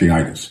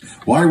fasciitis.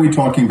 Why are we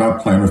talking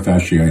about plantar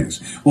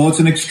fasciitis? Well, it's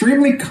an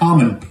extremely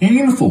common,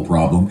 painful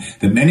problem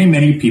that many,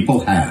 many people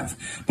have.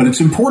 But it's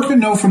important to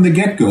know from the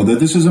get-go that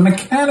this is a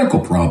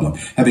mechanical problem,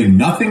 having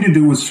nothing to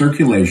do with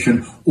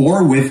circulation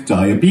or with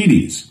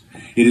diabetes.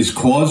 It is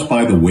caused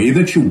by the way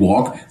that you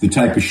walk, the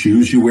type of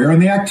shoes you wear, and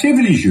the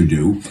activities you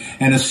do,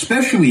 and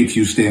especially if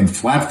you stand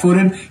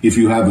flat-footed, if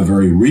you have a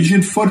very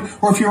rigid foot,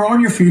 or if you're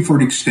on your feet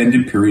for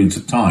extended periods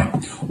of time.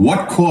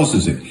 What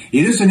causes it?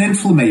 It is an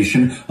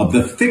inflammation of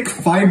the thick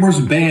fibrous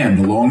band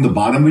along the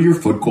bottom of your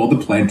foot called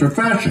the plantar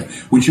fascia,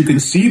 which you can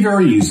see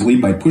very easily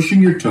by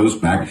pushing your toes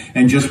back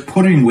and just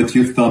putting with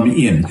your thumb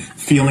in,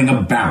 feeling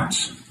a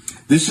bounce.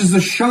 This is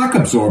the shock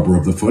absorber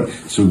of the foot,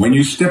 so when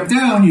you step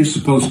down, you're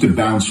supposed to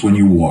bounce when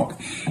you walk.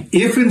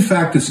 If, in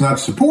fact, it's not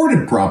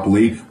supported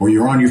properly, or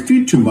you're on your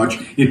feet too much,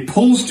 it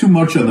pulls too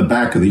much on the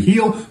back of the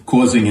heel,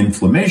 causing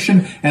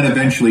inflammation, and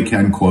eventually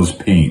can cause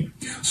pain.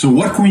 So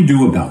what can we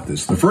do about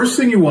this? The first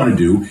thing you want to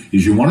do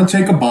is you want to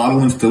take a bottle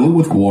and fill it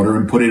with water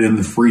and put it in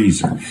the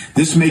freezer.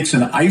 This makes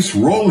an ice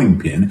rolling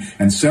pin,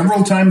 and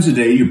several times a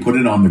day you put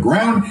it on the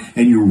ground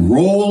and you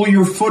roll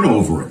your foot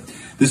over it.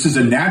 This is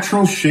a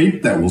natural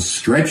shape that will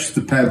stretch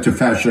the plantar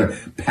fascia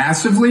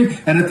passively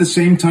and at the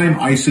same time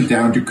ice it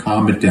down to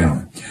calm it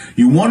down.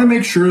 You want to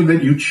make sure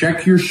that you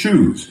check your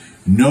shoes.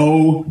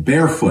 No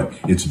barefoot.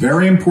 It's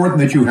very important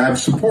that you have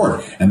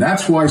support. And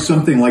that's why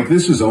something like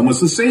this is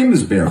almost the same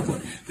as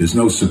barefoot. There's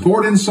no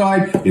support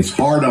inside, it's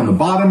hard on the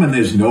bottom, and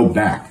there's no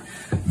back.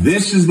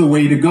 This is the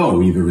way to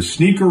go, either a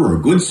sneaker or a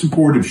good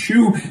supportive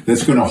shoe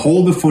that's going to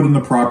hold the foot in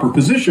the proper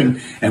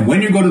position. And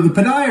when you go to the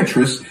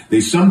podiatrist,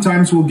 they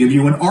sometimes will give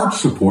you an arch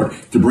support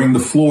to bring the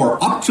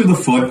floor up to the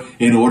foot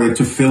in order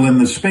to fill in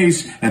the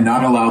space and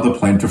not allow the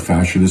plantar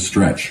fascia to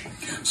stretch.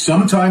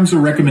 Sometimes a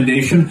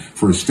recommendation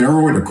for a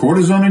steroid or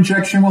cortisone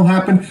injection will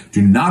happen.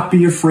 Do not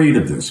be afraid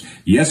of this.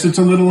 Yes, it's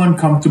a little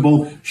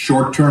uncomfortable,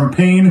 short-term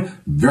pain,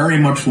 very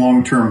much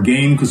long-term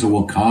gain because it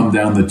will calm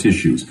down the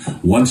tissues.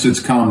 Once it's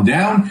calmed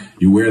down,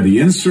 you wear the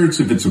inserts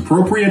if it's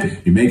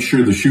appropriate. You make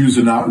sure the shoes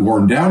are not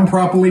worn down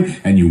properly,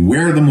 and you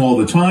wear them all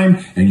the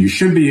time, and you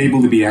should be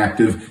able to be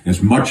active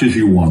as much as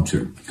you want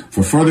to.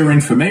 For further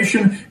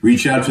information,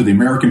 reach out to the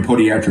American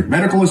Podiatric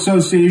Medical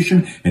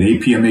Association at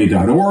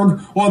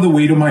apma.org or The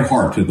Way to My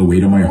Heart at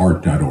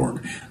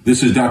thewaytomyheart.org.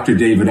 This is Dr.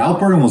 David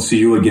Alper, and we'll see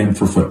you again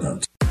for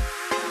Footnotes.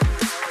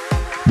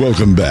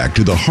 Welcome back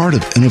to the Heart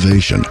of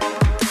Innovation.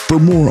 For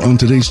more on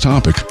today's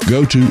topic,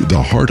 go to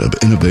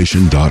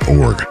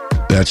theheartofinnovation.org.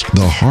 That's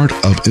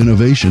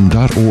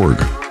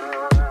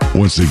theheartofinnovation.org.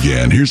 Once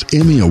again, here's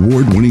Emmy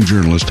Award-winning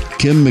journalist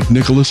Kim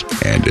McNicholas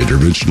and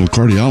interventional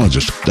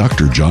cardiologist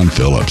Dr. John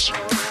Phillips.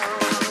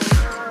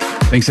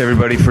 Thanks,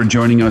 everybody, for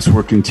joining us.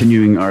 We're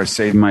continuing our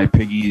Save My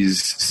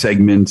Piggies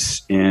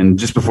segments. And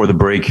just before the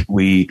break,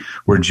 we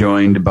were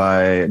joined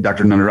by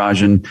Dr.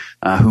 Natarajan,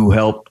 who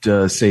helped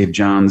save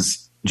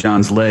John's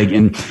leg.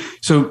 And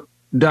so,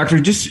 Doctor,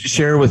 just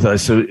share with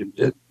us. So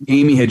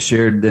Amy had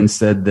shared and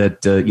said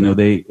that,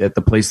 they at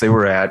the place they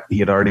were at, he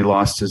had already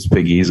lost his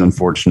piggies,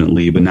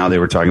 unfortunately, but now they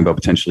were talking about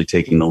potentially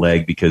taking the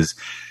leg because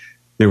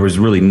there was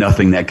really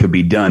nothing that could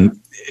be done.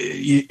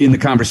 In the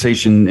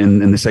conversation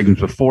in the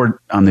segments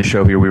before on the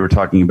show here, we were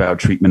talking about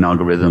treatment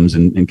algorithms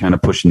and kind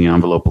of pushing the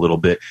envelope a little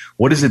bit.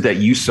 What is it that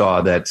you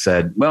saw that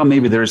said, well,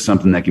 maybe there is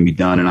something that can be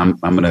done, and I'm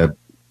going to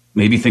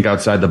maybe think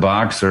outside the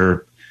box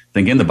or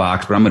think in the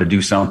box, but I'm going to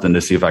do something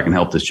to see if I can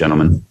help this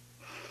gentleman?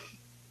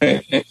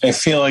 I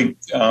feel like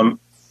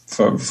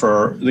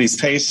for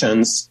these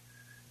patients,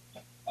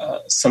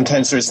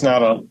 sometimes there's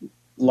not a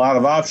lot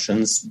of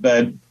options,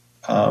 but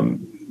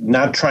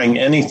not trying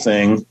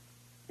anything,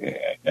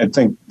 I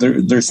think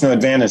there's no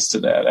advantage to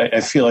that.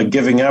 I feel like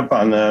giving up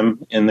on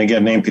them and they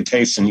get an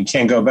amputation, you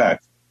can't go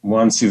back.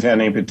 Once you've had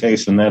an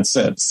amputation, that's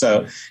it.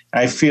 So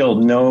I feel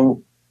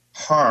no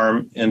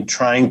harm in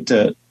trying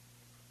to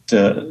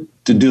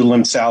do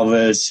limb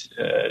salvage,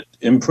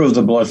 improve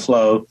the blood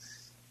flow,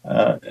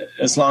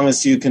 as long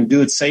as you can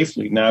do it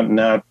safely, not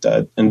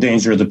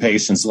endanger the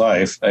patient's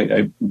life.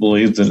 I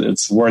believe that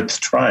it's worth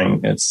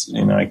trying. It's,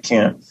 I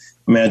can't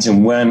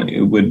imagine when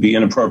it would be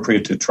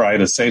inappropriate to try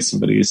to save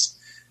somebody's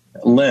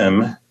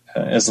limb,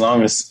 as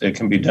long as it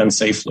can be done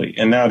safely.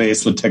 And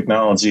nowadays with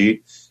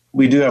technology,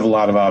 we do have a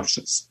lot of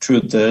options.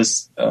 Truth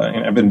is,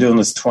 I've been doing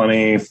this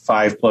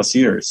 25 plus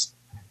years,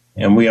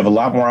 and we have a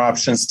lot more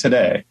options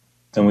today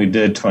than we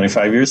did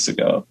 25 years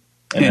ago.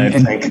 And I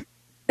think...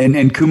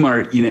 And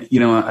Kumar,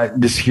 I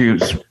just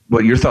here's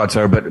what your thoughts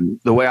are, but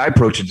the way I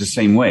approach it is the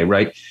same way,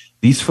 right?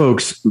 These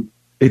folks,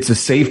 it's a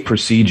safe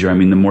procedure. I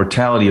mean, the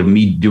mortality of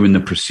me doing the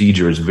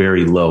procedure is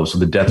very low. So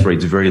the death rate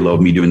is very low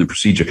of me doing the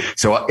procedure.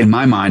 So in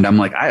my mind, I'm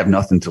like, I have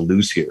nothing to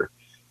lose here.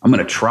 I'm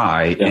going to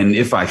try. Yeah. And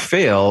if I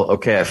fail,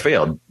 okay, I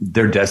failed.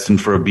 They're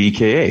destined for a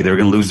BKA. They're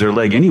going to lose their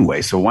leg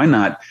anyway. So why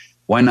not,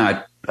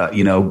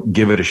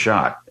 give it a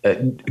shot?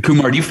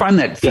 Kumar, do you find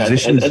that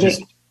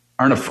physicians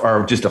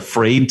are just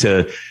afraid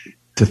to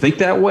think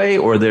that way,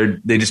 or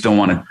they just don't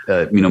want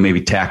to,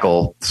 maybe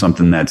tackle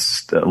something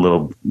that's a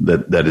little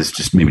that is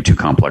just maybe too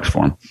complex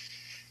for them?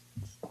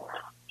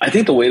 I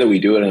think the way that we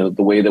do it and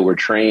the way that we're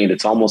trained,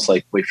 it's almost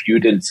like if you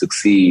didn't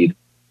succeed,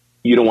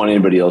 you don't want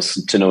anybody else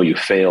to know you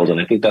failed. And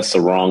I think that's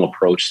the wrong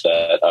approach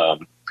that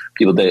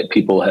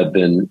people have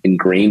been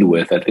ingrained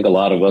with. I think a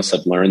lot of us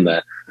have learned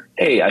that,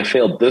 hey, I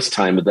failed this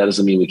time, but that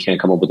doesn't mean we can't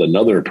come up with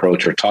another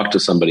approach or talk to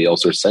somebody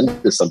else or send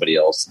it to somebody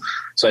else.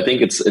 So I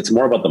think it's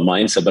more about the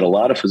mindset. But a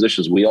lot of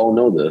physicians, we all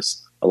know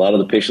this. A lot of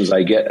the patients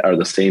I get are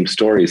the same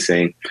stories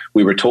saying,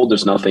 we were told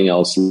there's nothing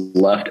else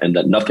left and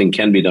that nothing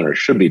can be done or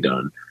should be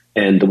done.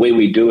 And the way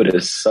we do it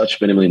is such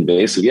minimally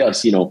invasive.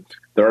 Yes,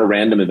 there are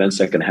random events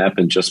that can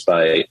happen just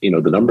by, the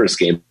numbers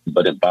game,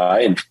 but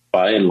by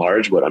and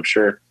large, what I'm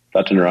sure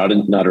Dr.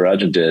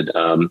 Natarajan did,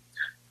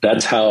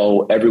 that's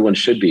how everyone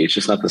should be. It's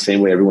just not the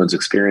same way. Everyone's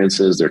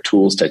experiences, their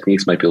tools,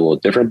 techniques might be a little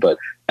different, but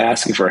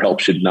asking for help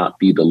should not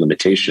be the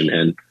limitation.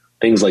 And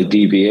things like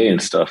DVA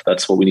and stuff,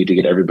 that's what we need to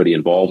get everybody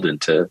involved in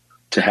to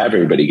have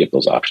everybody get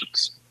those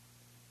options.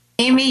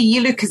 Amy,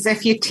 you look as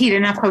if you're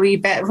tearing up a wee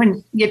bit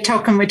when you're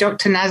talking with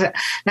Dr.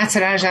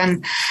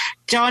 Natarajan.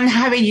 John,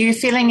 how are you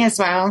feeling as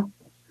well?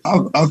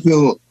 I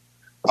feel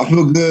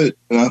good.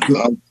 And I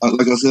feel,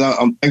 like I said,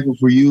 I'm thankful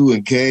for you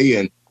and Kay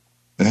and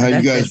how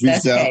you guys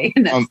reached out.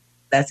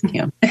 That's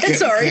Kim.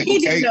 Sorry, he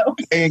didn't know.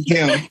 Kay and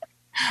Kim.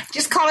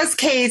 Just call us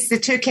K's, the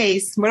two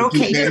K's. We're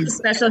okay.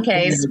 Special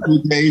K's.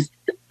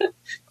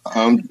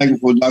 I'm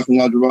thankful for Dr.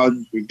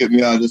 Natarajan for getting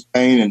me out of this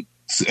pain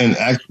and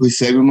actually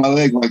saving my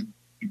leg, like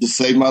just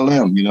saved my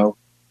limb, you know.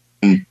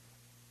 And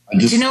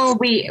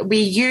we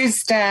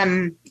used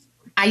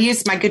I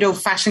used my good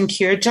old-fashioned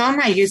cure,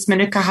 John. I used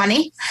Manuka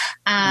honey,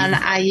 and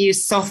I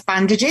used soft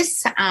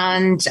bandages,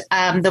 and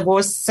there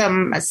was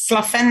some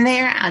slough in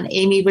there, and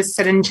Amy was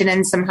syringing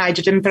in some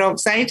hydrogen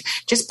peroxide,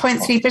 just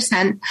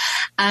 0.3%,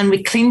 and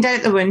we cleaned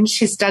out the wound.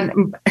 She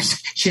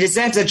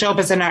deserves a job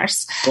as a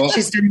nurse.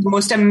 She's done the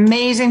most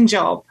amazing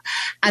job,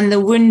 and the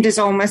wound is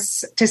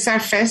almost to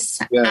surface,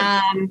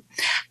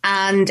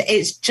 and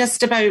it's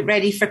just about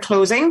ready for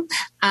closing.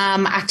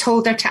 I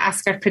told her to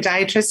ask her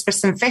podiatrist for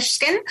some fish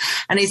skin,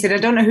 and he said, I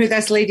don't know who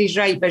this lady's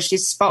right, but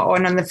she's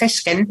spot on the fish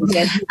skin.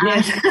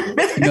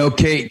 No,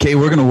 Kay,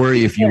 we're going to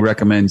worry if you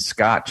recommend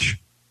scotch.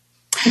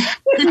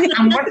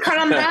 I'm working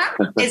on that.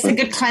 It's a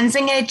good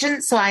cleansing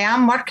agent, so I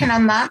am working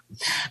on that.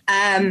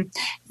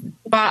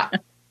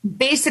 But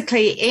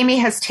basically, Amy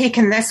has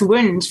taken this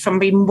wound from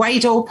being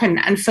wide open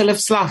and full of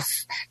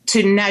slough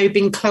to now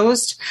being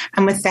closed.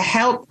 And with the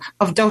help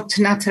of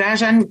Dr.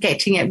 Natarajan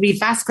getting it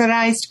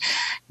revascularized,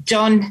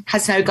 John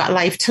has now got a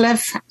life to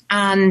live.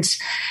 And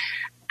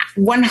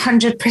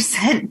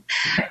 100%.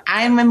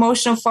 I'm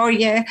emotional for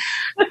you.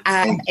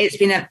 It's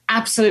been an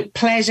absolute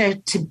pleasure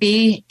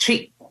to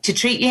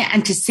treat you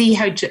and to see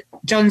how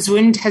John's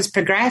wound has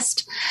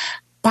progressed.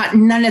 But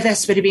none of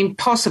this would have been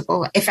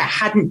possible if it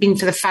hadn't been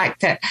for the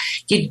fact that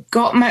you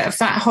got him out of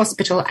that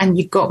hospital and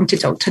you got him to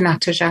Dr.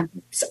 Natarajan,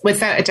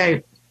 without a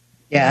doubt.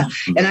 Yeah.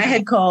 And I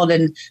had called,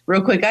 and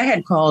real quick,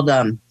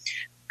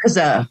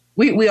 because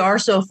we are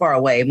so far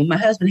away. When my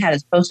husband had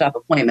his post-op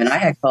appointment, I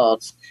had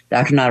called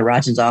Dr.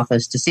 Natarajan's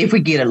office to see if we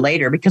could get it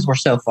later because we're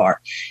so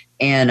far.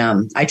 And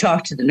I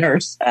talked to the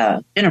nurse,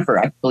 Jennifer,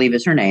 I believe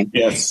is her name.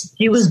 Yes.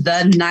 She was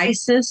the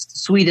nicest,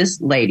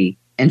 sweetest lady.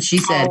 And she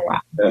said,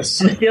 I'm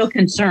still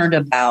concerned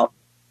about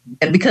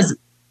it because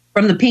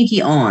from the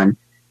pinky on,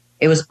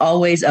 it was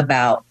always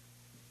about,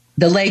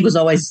 the leg was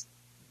always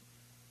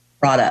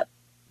brought up.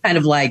 Kind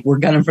of like, we're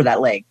gunning for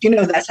that leg.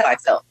 That's how I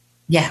felt.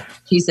 Yeah.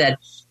 She said,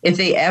 if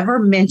they ever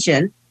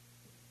mention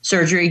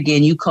surgery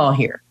again, you call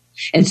here.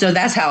 And so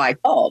that's how I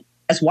called.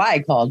 That's why I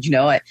called,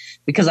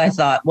 because I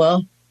thought,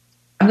 well,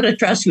 I'm going to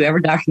trust whoever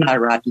Dr.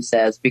 Natarajan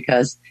says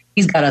because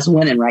he's got us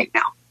winning right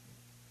now.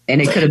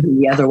 And it could have been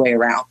the other way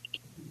around,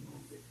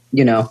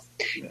 So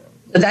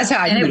that's how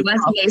I knew. And it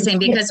was amazing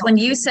because when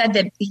you said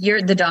that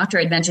the doctor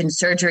had mentioned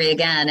surgery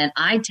again, and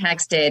I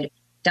texted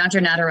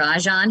Dr.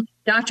 Natarajan,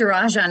 Dr.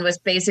 Rajan was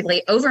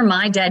basically over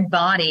my dead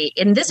body.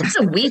 And this was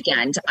a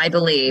weekend, I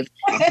believe.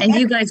 And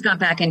you guys got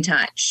back in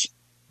touch.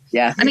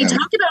 Yeah. I mean,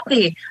 talk about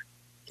the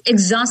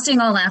exhausting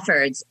all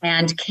efforts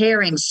and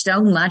caring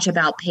so much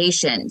about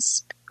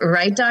patients.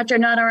 Right, Dr.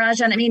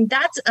 Natarajan? I mean,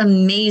 that's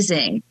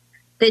amazing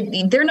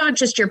that they're not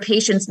just your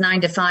patients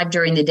 9 to 5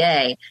 during the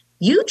day.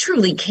 You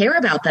truly care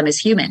about them as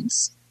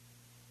humans.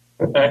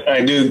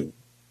 I do,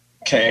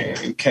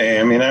 Kay.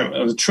 I mean,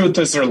 the truth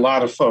is there are a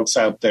lot of folks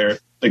out there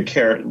that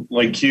care,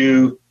 like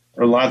you,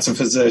 or lots of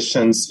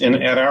physicians.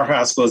 At our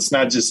hospital, it's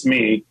not just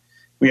me.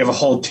 We have a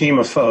whole team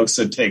of folks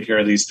that take care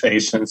of these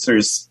patients.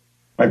 There's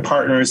my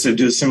partners that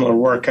do similar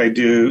work I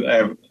do.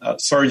 I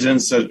have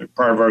surgeons that are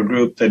part of our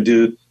group that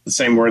do the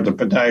same work, the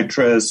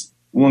podiatrists,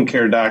 wound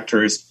care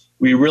doctors.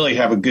 We really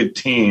have a good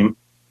team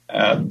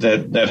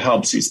that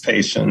helps these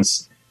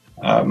patients.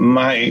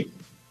 My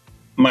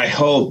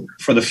hope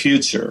for the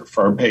future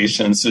for our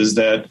patients is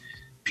that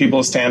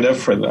people stand up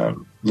for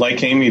them,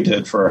 like Amy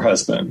did for her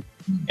husband,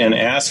 and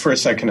ask for a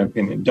second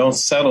opinion. Don't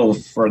settle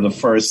for the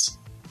first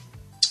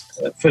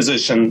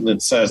physician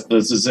that says,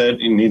 this is it,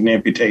 you need an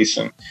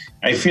amputation.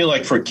 I feel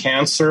like for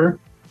cancer,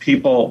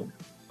 people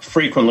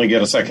frequently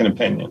get a second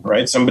opinion,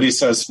 right? Somebody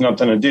says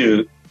nothing to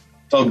do.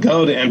 They'll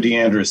go to MD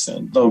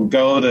Anderson. They'll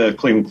go to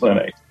Cleveland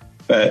Clinic.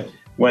 But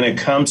when it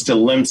comes to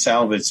limb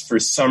salvage, for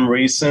some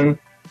reason,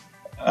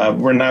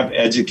 we're not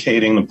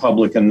educating the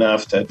public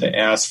enough to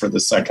ask for the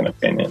second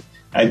opinion.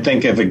 I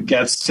think if it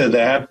gets to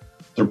that,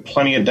 there are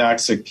plenty of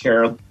docs that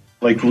care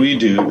like we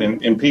do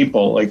and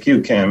people like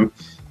you, Kim,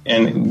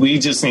 and we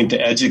just need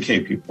to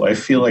educate people. I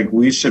feel like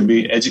we should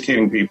be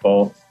educating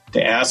people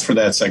to ask for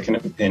that second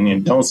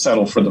opinion. Don't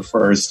settle for the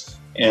first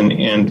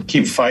and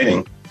keep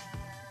fighting.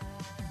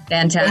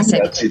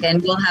 Fantastic.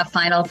 And we'll have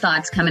final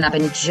thoughts coming up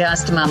in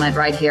just a moment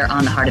right here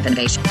on The Heart of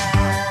Innovation.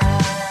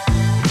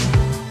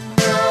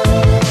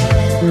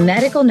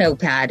 Medical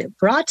Notepad,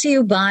 brought to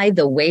you by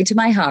The Way to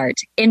My Heart,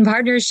 in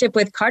partnership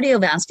with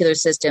Cardiovascular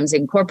Systems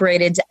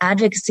Incorporated's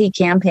advocacy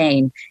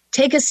campaign,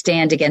 Take a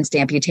Stand Against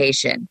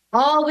Amputation.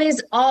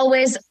 Always,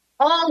 always,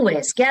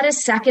 always get a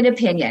second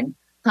opinion.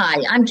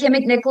 Hi, I'm Kim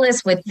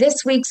McNicholas with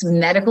this week's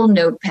Medical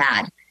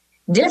Notepad.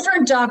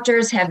 Different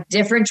doctors have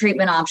different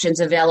treatment options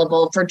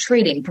available for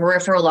treating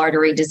peripheral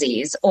artery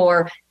disease,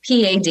 or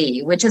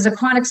PAD, which is a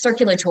chronic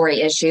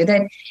circulatory issue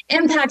that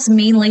impacts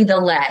mainly the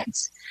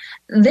legs.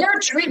 Their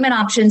treatment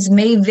options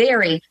may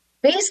vary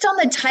based on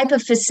the type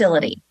of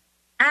facility,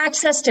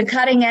 access to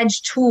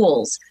cutting-edge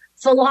tools,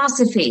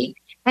 philosophy,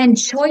 and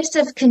choice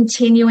of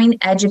continuing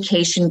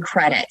education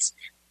credits.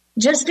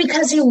 Just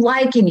because you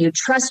like and you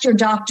trust your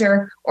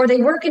doctor, or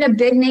they work in a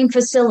big name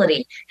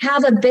facility,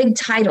 have a big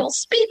title,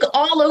 speak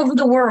all over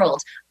the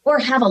world, or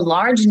have a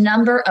large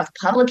number of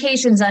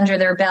publications under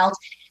their belt,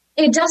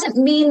 it doesn't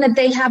mean that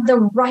they have the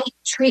right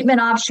treatment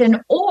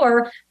option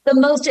or the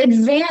most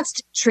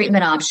advanced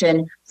treatment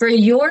option for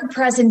your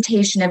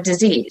presentation of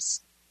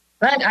disease.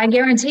 But I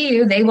guarantee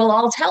you, they will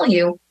all tell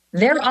you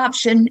their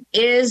option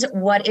is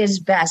what is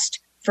best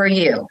for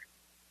you.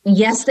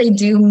 Yes, they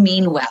do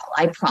mean well.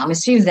 I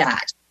promise you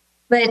that.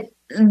 But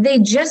they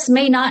just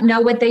may not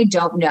know what they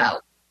don't know.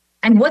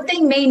 And what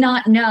they may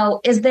not know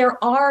is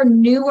there are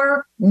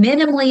newer,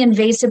 minimally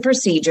invasive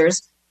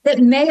procedures that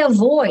may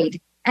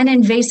avoid an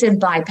invasive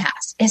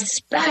bypass,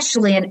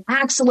 especially an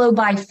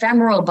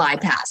axillobifemoral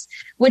bypass,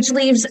 which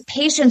leaves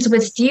patients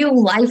with few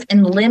life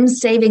and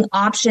limb-saving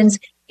options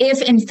if,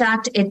 in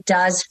fact, it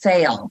does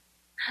fail.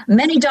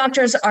 Many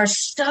doctors are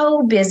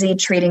so busy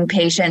treating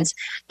patients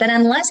that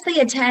unless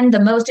they attend the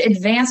most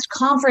advanced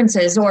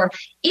conferences or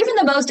even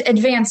the most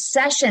advanced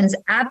sessions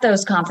at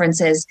those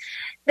conferences,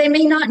 they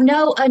may not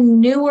know a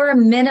newer,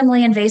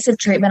 minimally invasive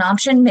treatment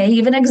option may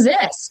even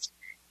exist.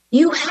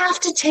 You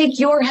have to take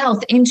your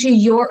health into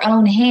your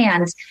own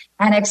hands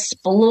and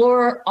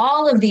explore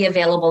all of the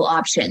available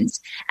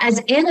options, as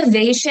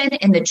innovation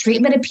in the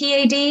treatment of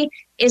PAD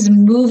is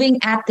moving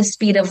at the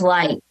speed of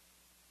light.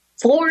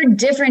 4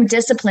 different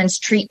disciplines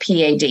treat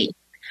PAD: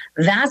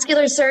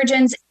 vascular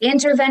surgeons,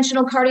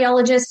 interventional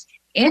cardiologists,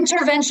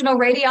 interventional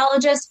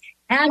radiologists,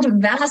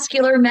 and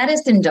vascular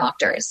medicine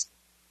doctors.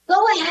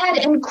 Go ahead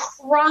and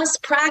cross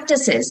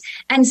practices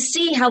and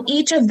see how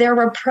each of their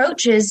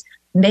approaches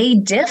may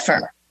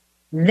differ.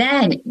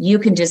 Then you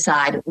can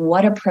decide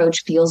what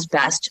approach feels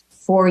best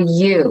for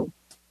you.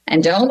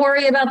 And don't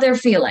worry about their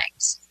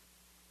feelings.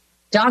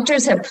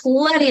 Doctors have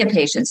plenty of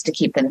patients to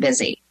keep them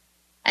busy.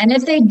 And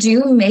if they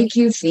do make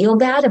you feel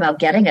bad about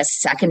getting a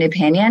second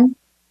opinion,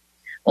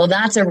 well,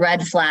 that's a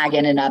red flag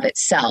in and of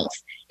itself.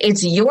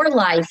 It's your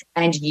life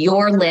and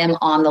your limb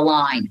on the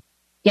line.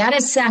 Get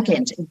a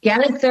second,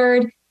 get a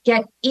third,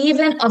 get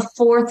even a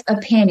fourth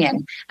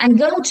opinion, and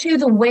go to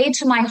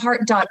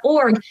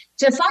thewaytomyheart.org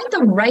to find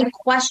the right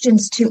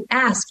questions to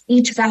ask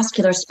each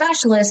vascular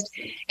specialist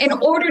in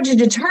order to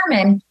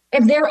determine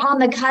if they're on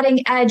the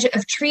cutting edge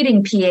of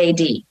treating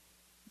PAD.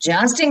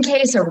 Just in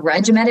case a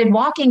regimented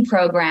walking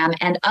program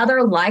and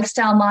other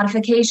lifestyle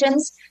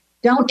modifications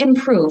don't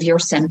improve your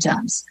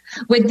symptoms.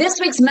 With this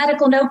week's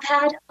Medical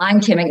Notepad, I'm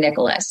Kim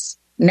McNicholas.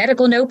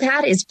 Medical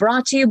Notepad is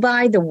brought to you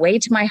by The Way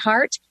to My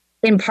Heart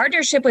in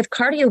partnership with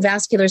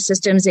Cardiovascular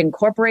Systems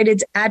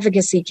Incorporated's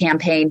advocacy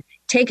campaign,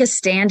 Take a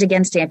Stand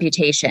Against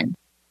Amputation.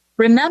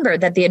 Remember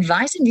that the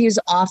advice and views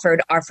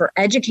offered are for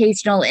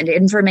educational and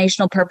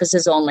informational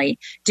purposes only.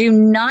 Do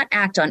not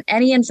act on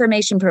any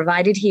information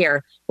provided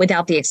here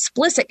without the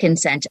explicit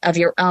consent of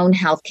your own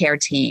healthcare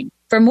team.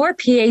 For more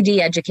PAD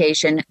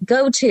education,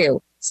 go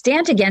to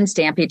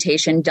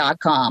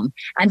standagainsamputation.com.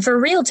 And for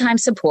real-time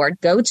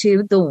support, go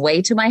to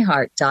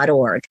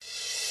thewaytomyheart.org.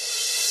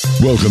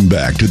 Welcome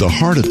back to the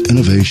Heart of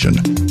Innovation.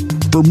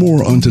 For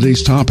more on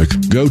today's topic,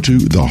 go to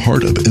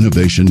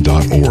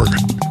theheartofinnovation.org.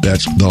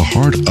 That's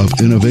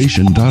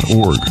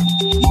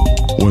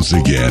theheartofinnovation.org. Once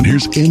again,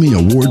 here's Emmy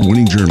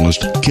Award-winning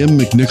journalist Kim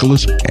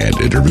McNicholas and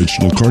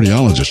interventional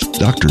cardiologist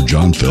Dr.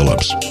 John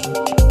Phillips.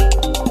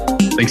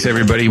 Thanks,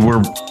 everybody.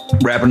 We're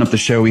wrapping up the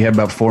show. We have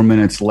about 4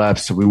 minutes left,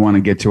 so we want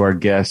to get to our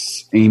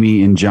guests,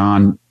 Amy and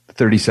John.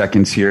 30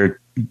 seconds here.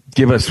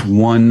 Give us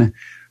one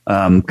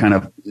kind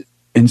of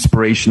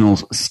inspirational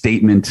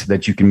statement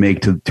that you can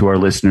make to our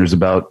listeners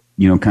about,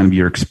 kind of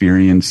your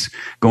experience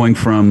going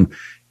from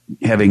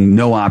having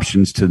no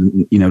options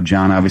to,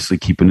 John obviously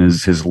keeping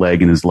his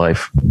leg in his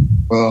life.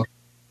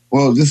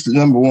 Well, this is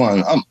number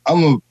one.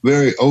 I'm a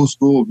very old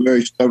school,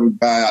 very stubborn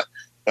guy.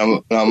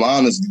 I'm an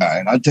honest guy,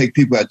 and I take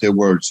people at their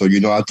word. So,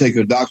 I take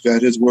a doctor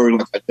at his word,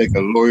 like I take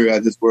a lawyer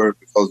at his word,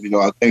 because,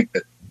 I think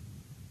that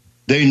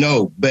they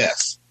know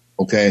best,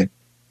 okay?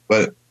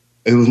 But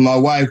it was my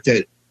wife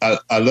that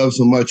I love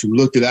so much who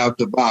looked it out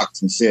the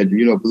box and said,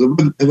 because if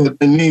it had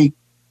been me,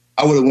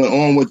 I would have went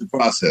on with the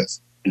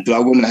process until I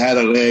wouldn't have had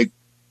a leg.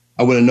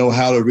 I wouldn't know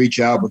how to reach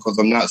out because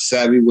I'm not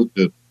savvy with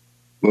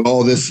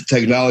all this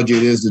technology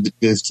it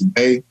is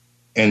today.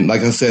 And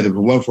like I said, if it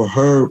weren't for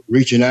her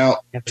reaching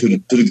out to the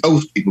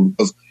ghost people,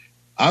 because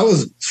I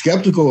was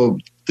skeptical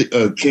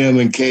of Kim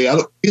and Kay.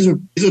 These are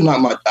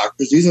not my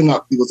doctors. These are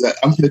not people that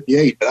I'm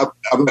 58 that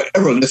I've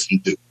ever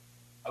listened to.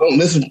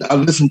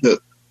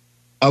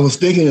 I was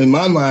thinking in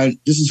my mind,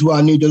 this is who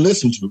I need to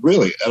listen to,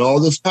 really, at all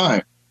this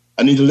time.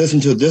 I need to listen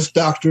to this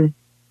doctor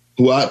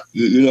who I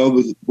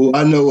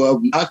know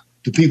of, not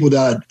the people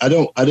that I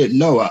didn't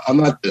know. I'm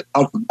not the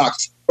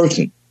orthodox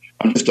person.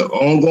 I'm just an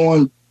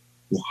ongoing,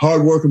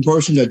 hardworking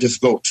person that just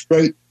goes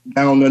straight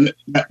down the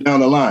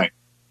line.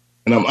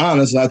 And I'm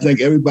honest, and I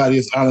think everybody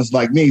is honest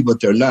like me, but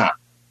they're not.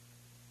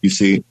 You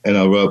see, and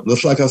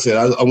just like I said,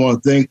 I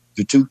want to thank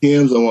the two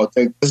Kims. I want to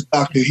thank this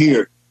doctor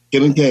here,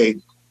 Kim and Kay,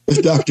 this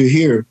doctor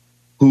here,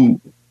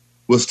 who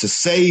was to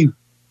save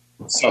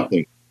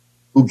something,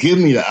 who give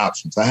me the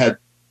options. I had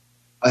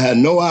I had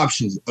no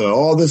options.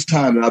 All this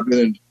time that I've been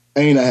in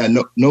pain, I had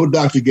no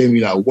doctor gave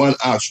me not one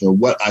option of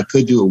what I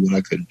could do or what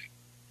I couldn't do.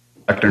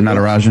 Dr.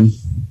 Natarajan?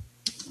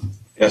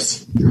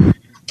 Yes.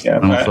 Yeah,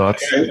 I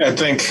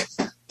think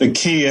the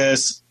key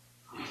is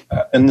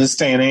in this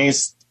day and age,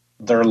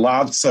 there are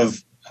lots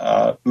of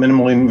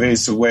minimally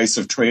invasive ways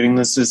of treating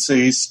this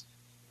disease.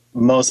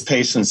 Most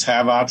patients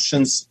have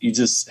options. You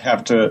just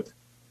have to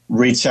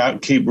reach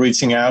out, keep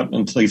reaching out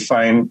until you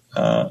find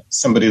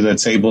somebody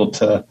that's able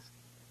to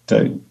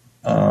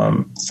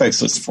fix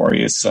this for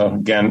you. So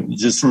again,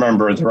 just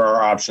remember there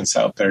are options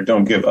out there.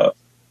 Don't give up.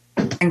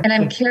 And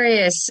I'm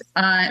curious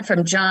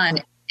from John,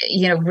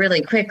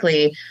 really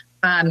quickly,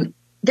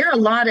 there are a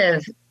lot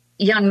of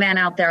young men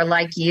out there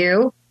like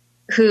you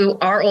who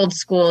are old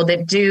school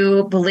that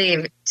do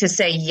believe to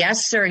say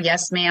yes, sir,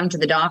 yes, ma'am, to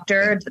the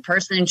doctor, to the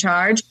person in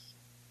charge.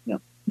 Yeah.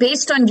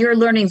 Based on your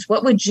learnings,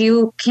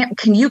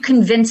 can you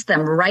convince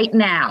them right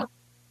now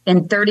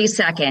in 30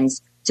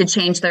 seconds to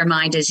change their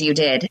mind as you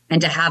did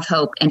and to have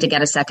hope and to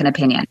get a second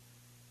opinion?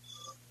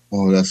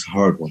 Oh, that's a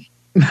hard one.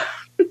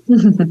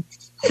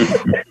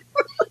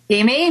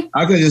 Amy?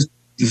 I could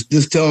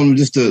just tell them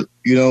just to,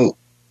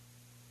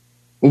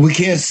 when we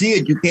can't see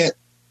it, you can't.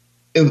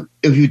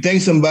 If you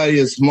think somebody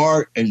is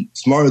smart and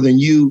smarter than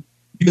you,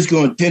 you're just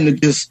going to tend to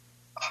just.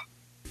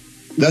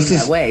 That's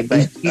that way,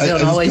 but you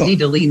don't always need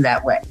to lean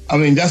that way. I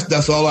mean,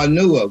 that's all I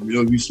knew of.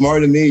 If you're smarter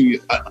than me,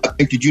 I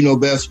think that you know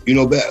best. You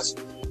know best.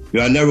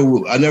 I never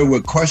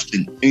would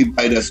question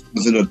anybody that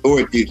was an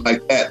authority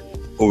like that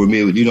over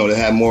me. That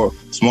had more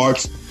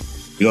smarts.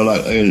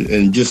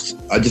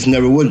 I just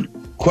never would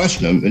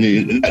question them,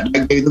 and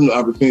that gave them the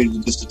opportunity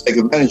just to take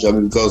advantage of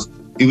it. Because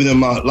even in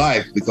my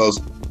life,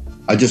 because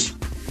I just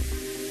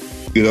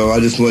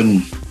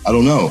wasn't. I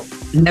don't know.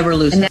 Never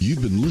lose.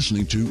 You've been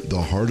listening to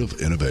The Heart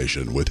of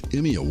Innovation with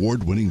Emmy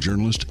Award-winning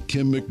journalist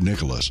Kim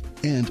McNicholas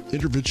and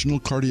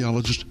interventional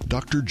cardiologist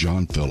Dr.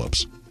 John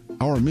Phillips.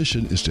 Our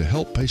mission is to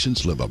help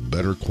patients live a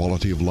better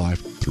quality of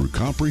life through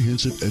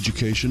comprehensive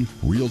education,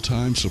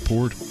 real-time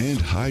support, and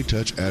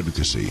high-touch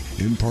advocacy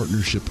in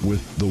partnership with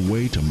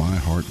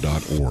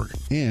thewaytomyheart.org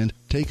and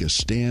Take a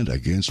Stand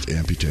Against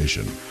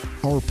Amputation.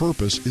 Our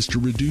purpose is to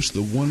reduce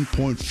the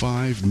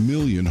 1.5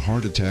 million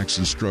heart attacks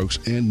and strokes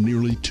and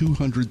nearly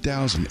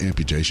 200,000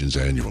 amputations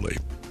annually.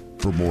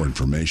 For more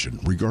information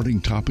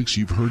regarding topics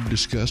you've heard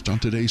discussed on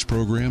today's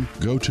program,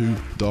 go to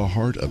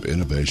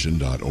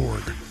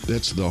theheartofinnovation.org.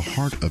 That's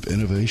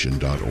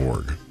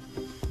theheartofinnovation.org.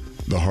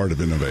 The Heart of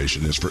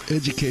Innovation is for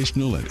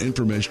educational and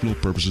informational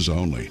purposes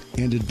only,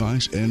 and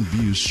advice and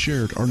views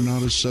shared are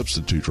not a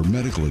substitute for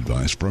medical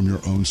advice from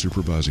your own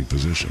supervising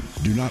physician.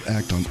 Do not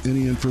act on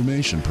any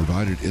information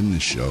provided in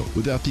this show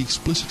without the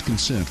explicit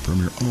consent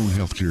from your own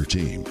healthcare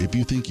team. If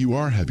you think you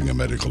are having a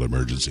medical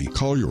emergency,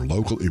 call your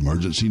local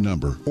emergency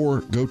number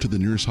or go to the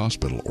nearest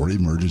hospital or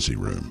emergency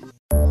room.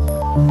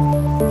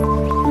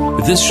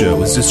 This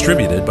show is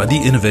distributed by the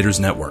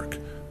Innovators Network.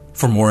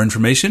 For more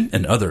information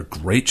and other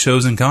great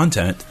shows and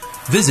content,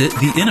 visit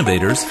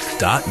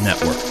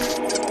theinnovators.network.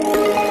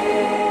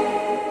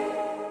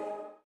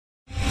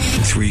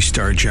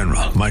 3-star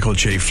General Michael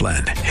J.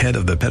 Flynn, head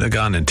of the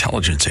Pentagon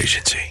Intelligence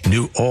Agency,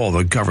 knew all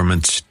the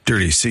government's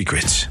dirty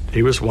secrets.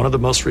 He was one of the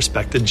most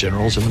respected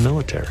generals in the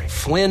military.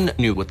 Flynn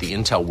knew what the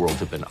intel world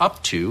had been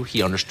up to.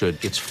 He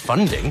understood its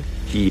funding.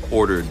 He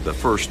ordered the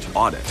first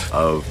audit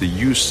of the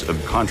use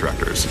of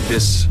contractors.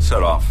 This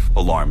set off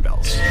alarm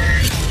bells.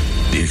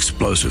 The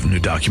explosive new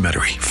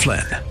documentary,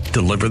 Flynn,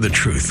 Deliver the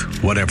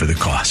Truth, Whatever the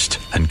Cost,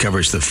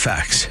 uncovers the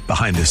facts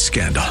behind this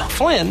scandal.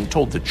 Flynn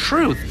told the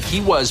truth.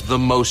 He was the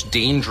most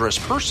dangerous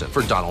person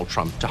for Donald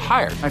Trump to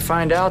hire. I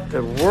find out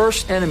the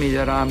worst enemy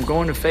that I'm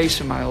going to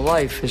face in my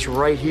life is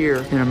right here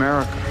in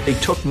America. They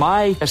took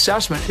my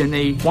assessment and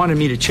they wanted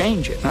me to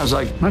change it. And I was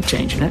like, I'm not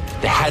changing it.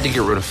 They had to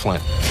get rid of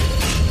Flynn.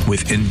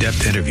 With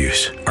in-depth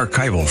interviews,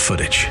 archival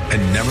footage,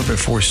 and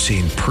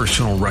never-before-seen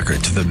personal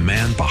records of the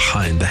man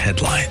behind the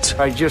headlines.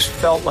 I just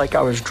felt like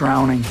I was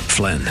drowning.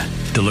 Flynn,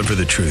 Deliver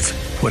the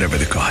Truth, Whatever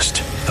the Cost.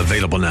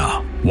 Available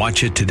now.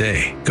 Watch it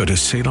today. Go to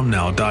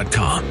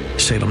salemnow.com.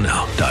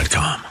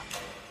 salemnow.com.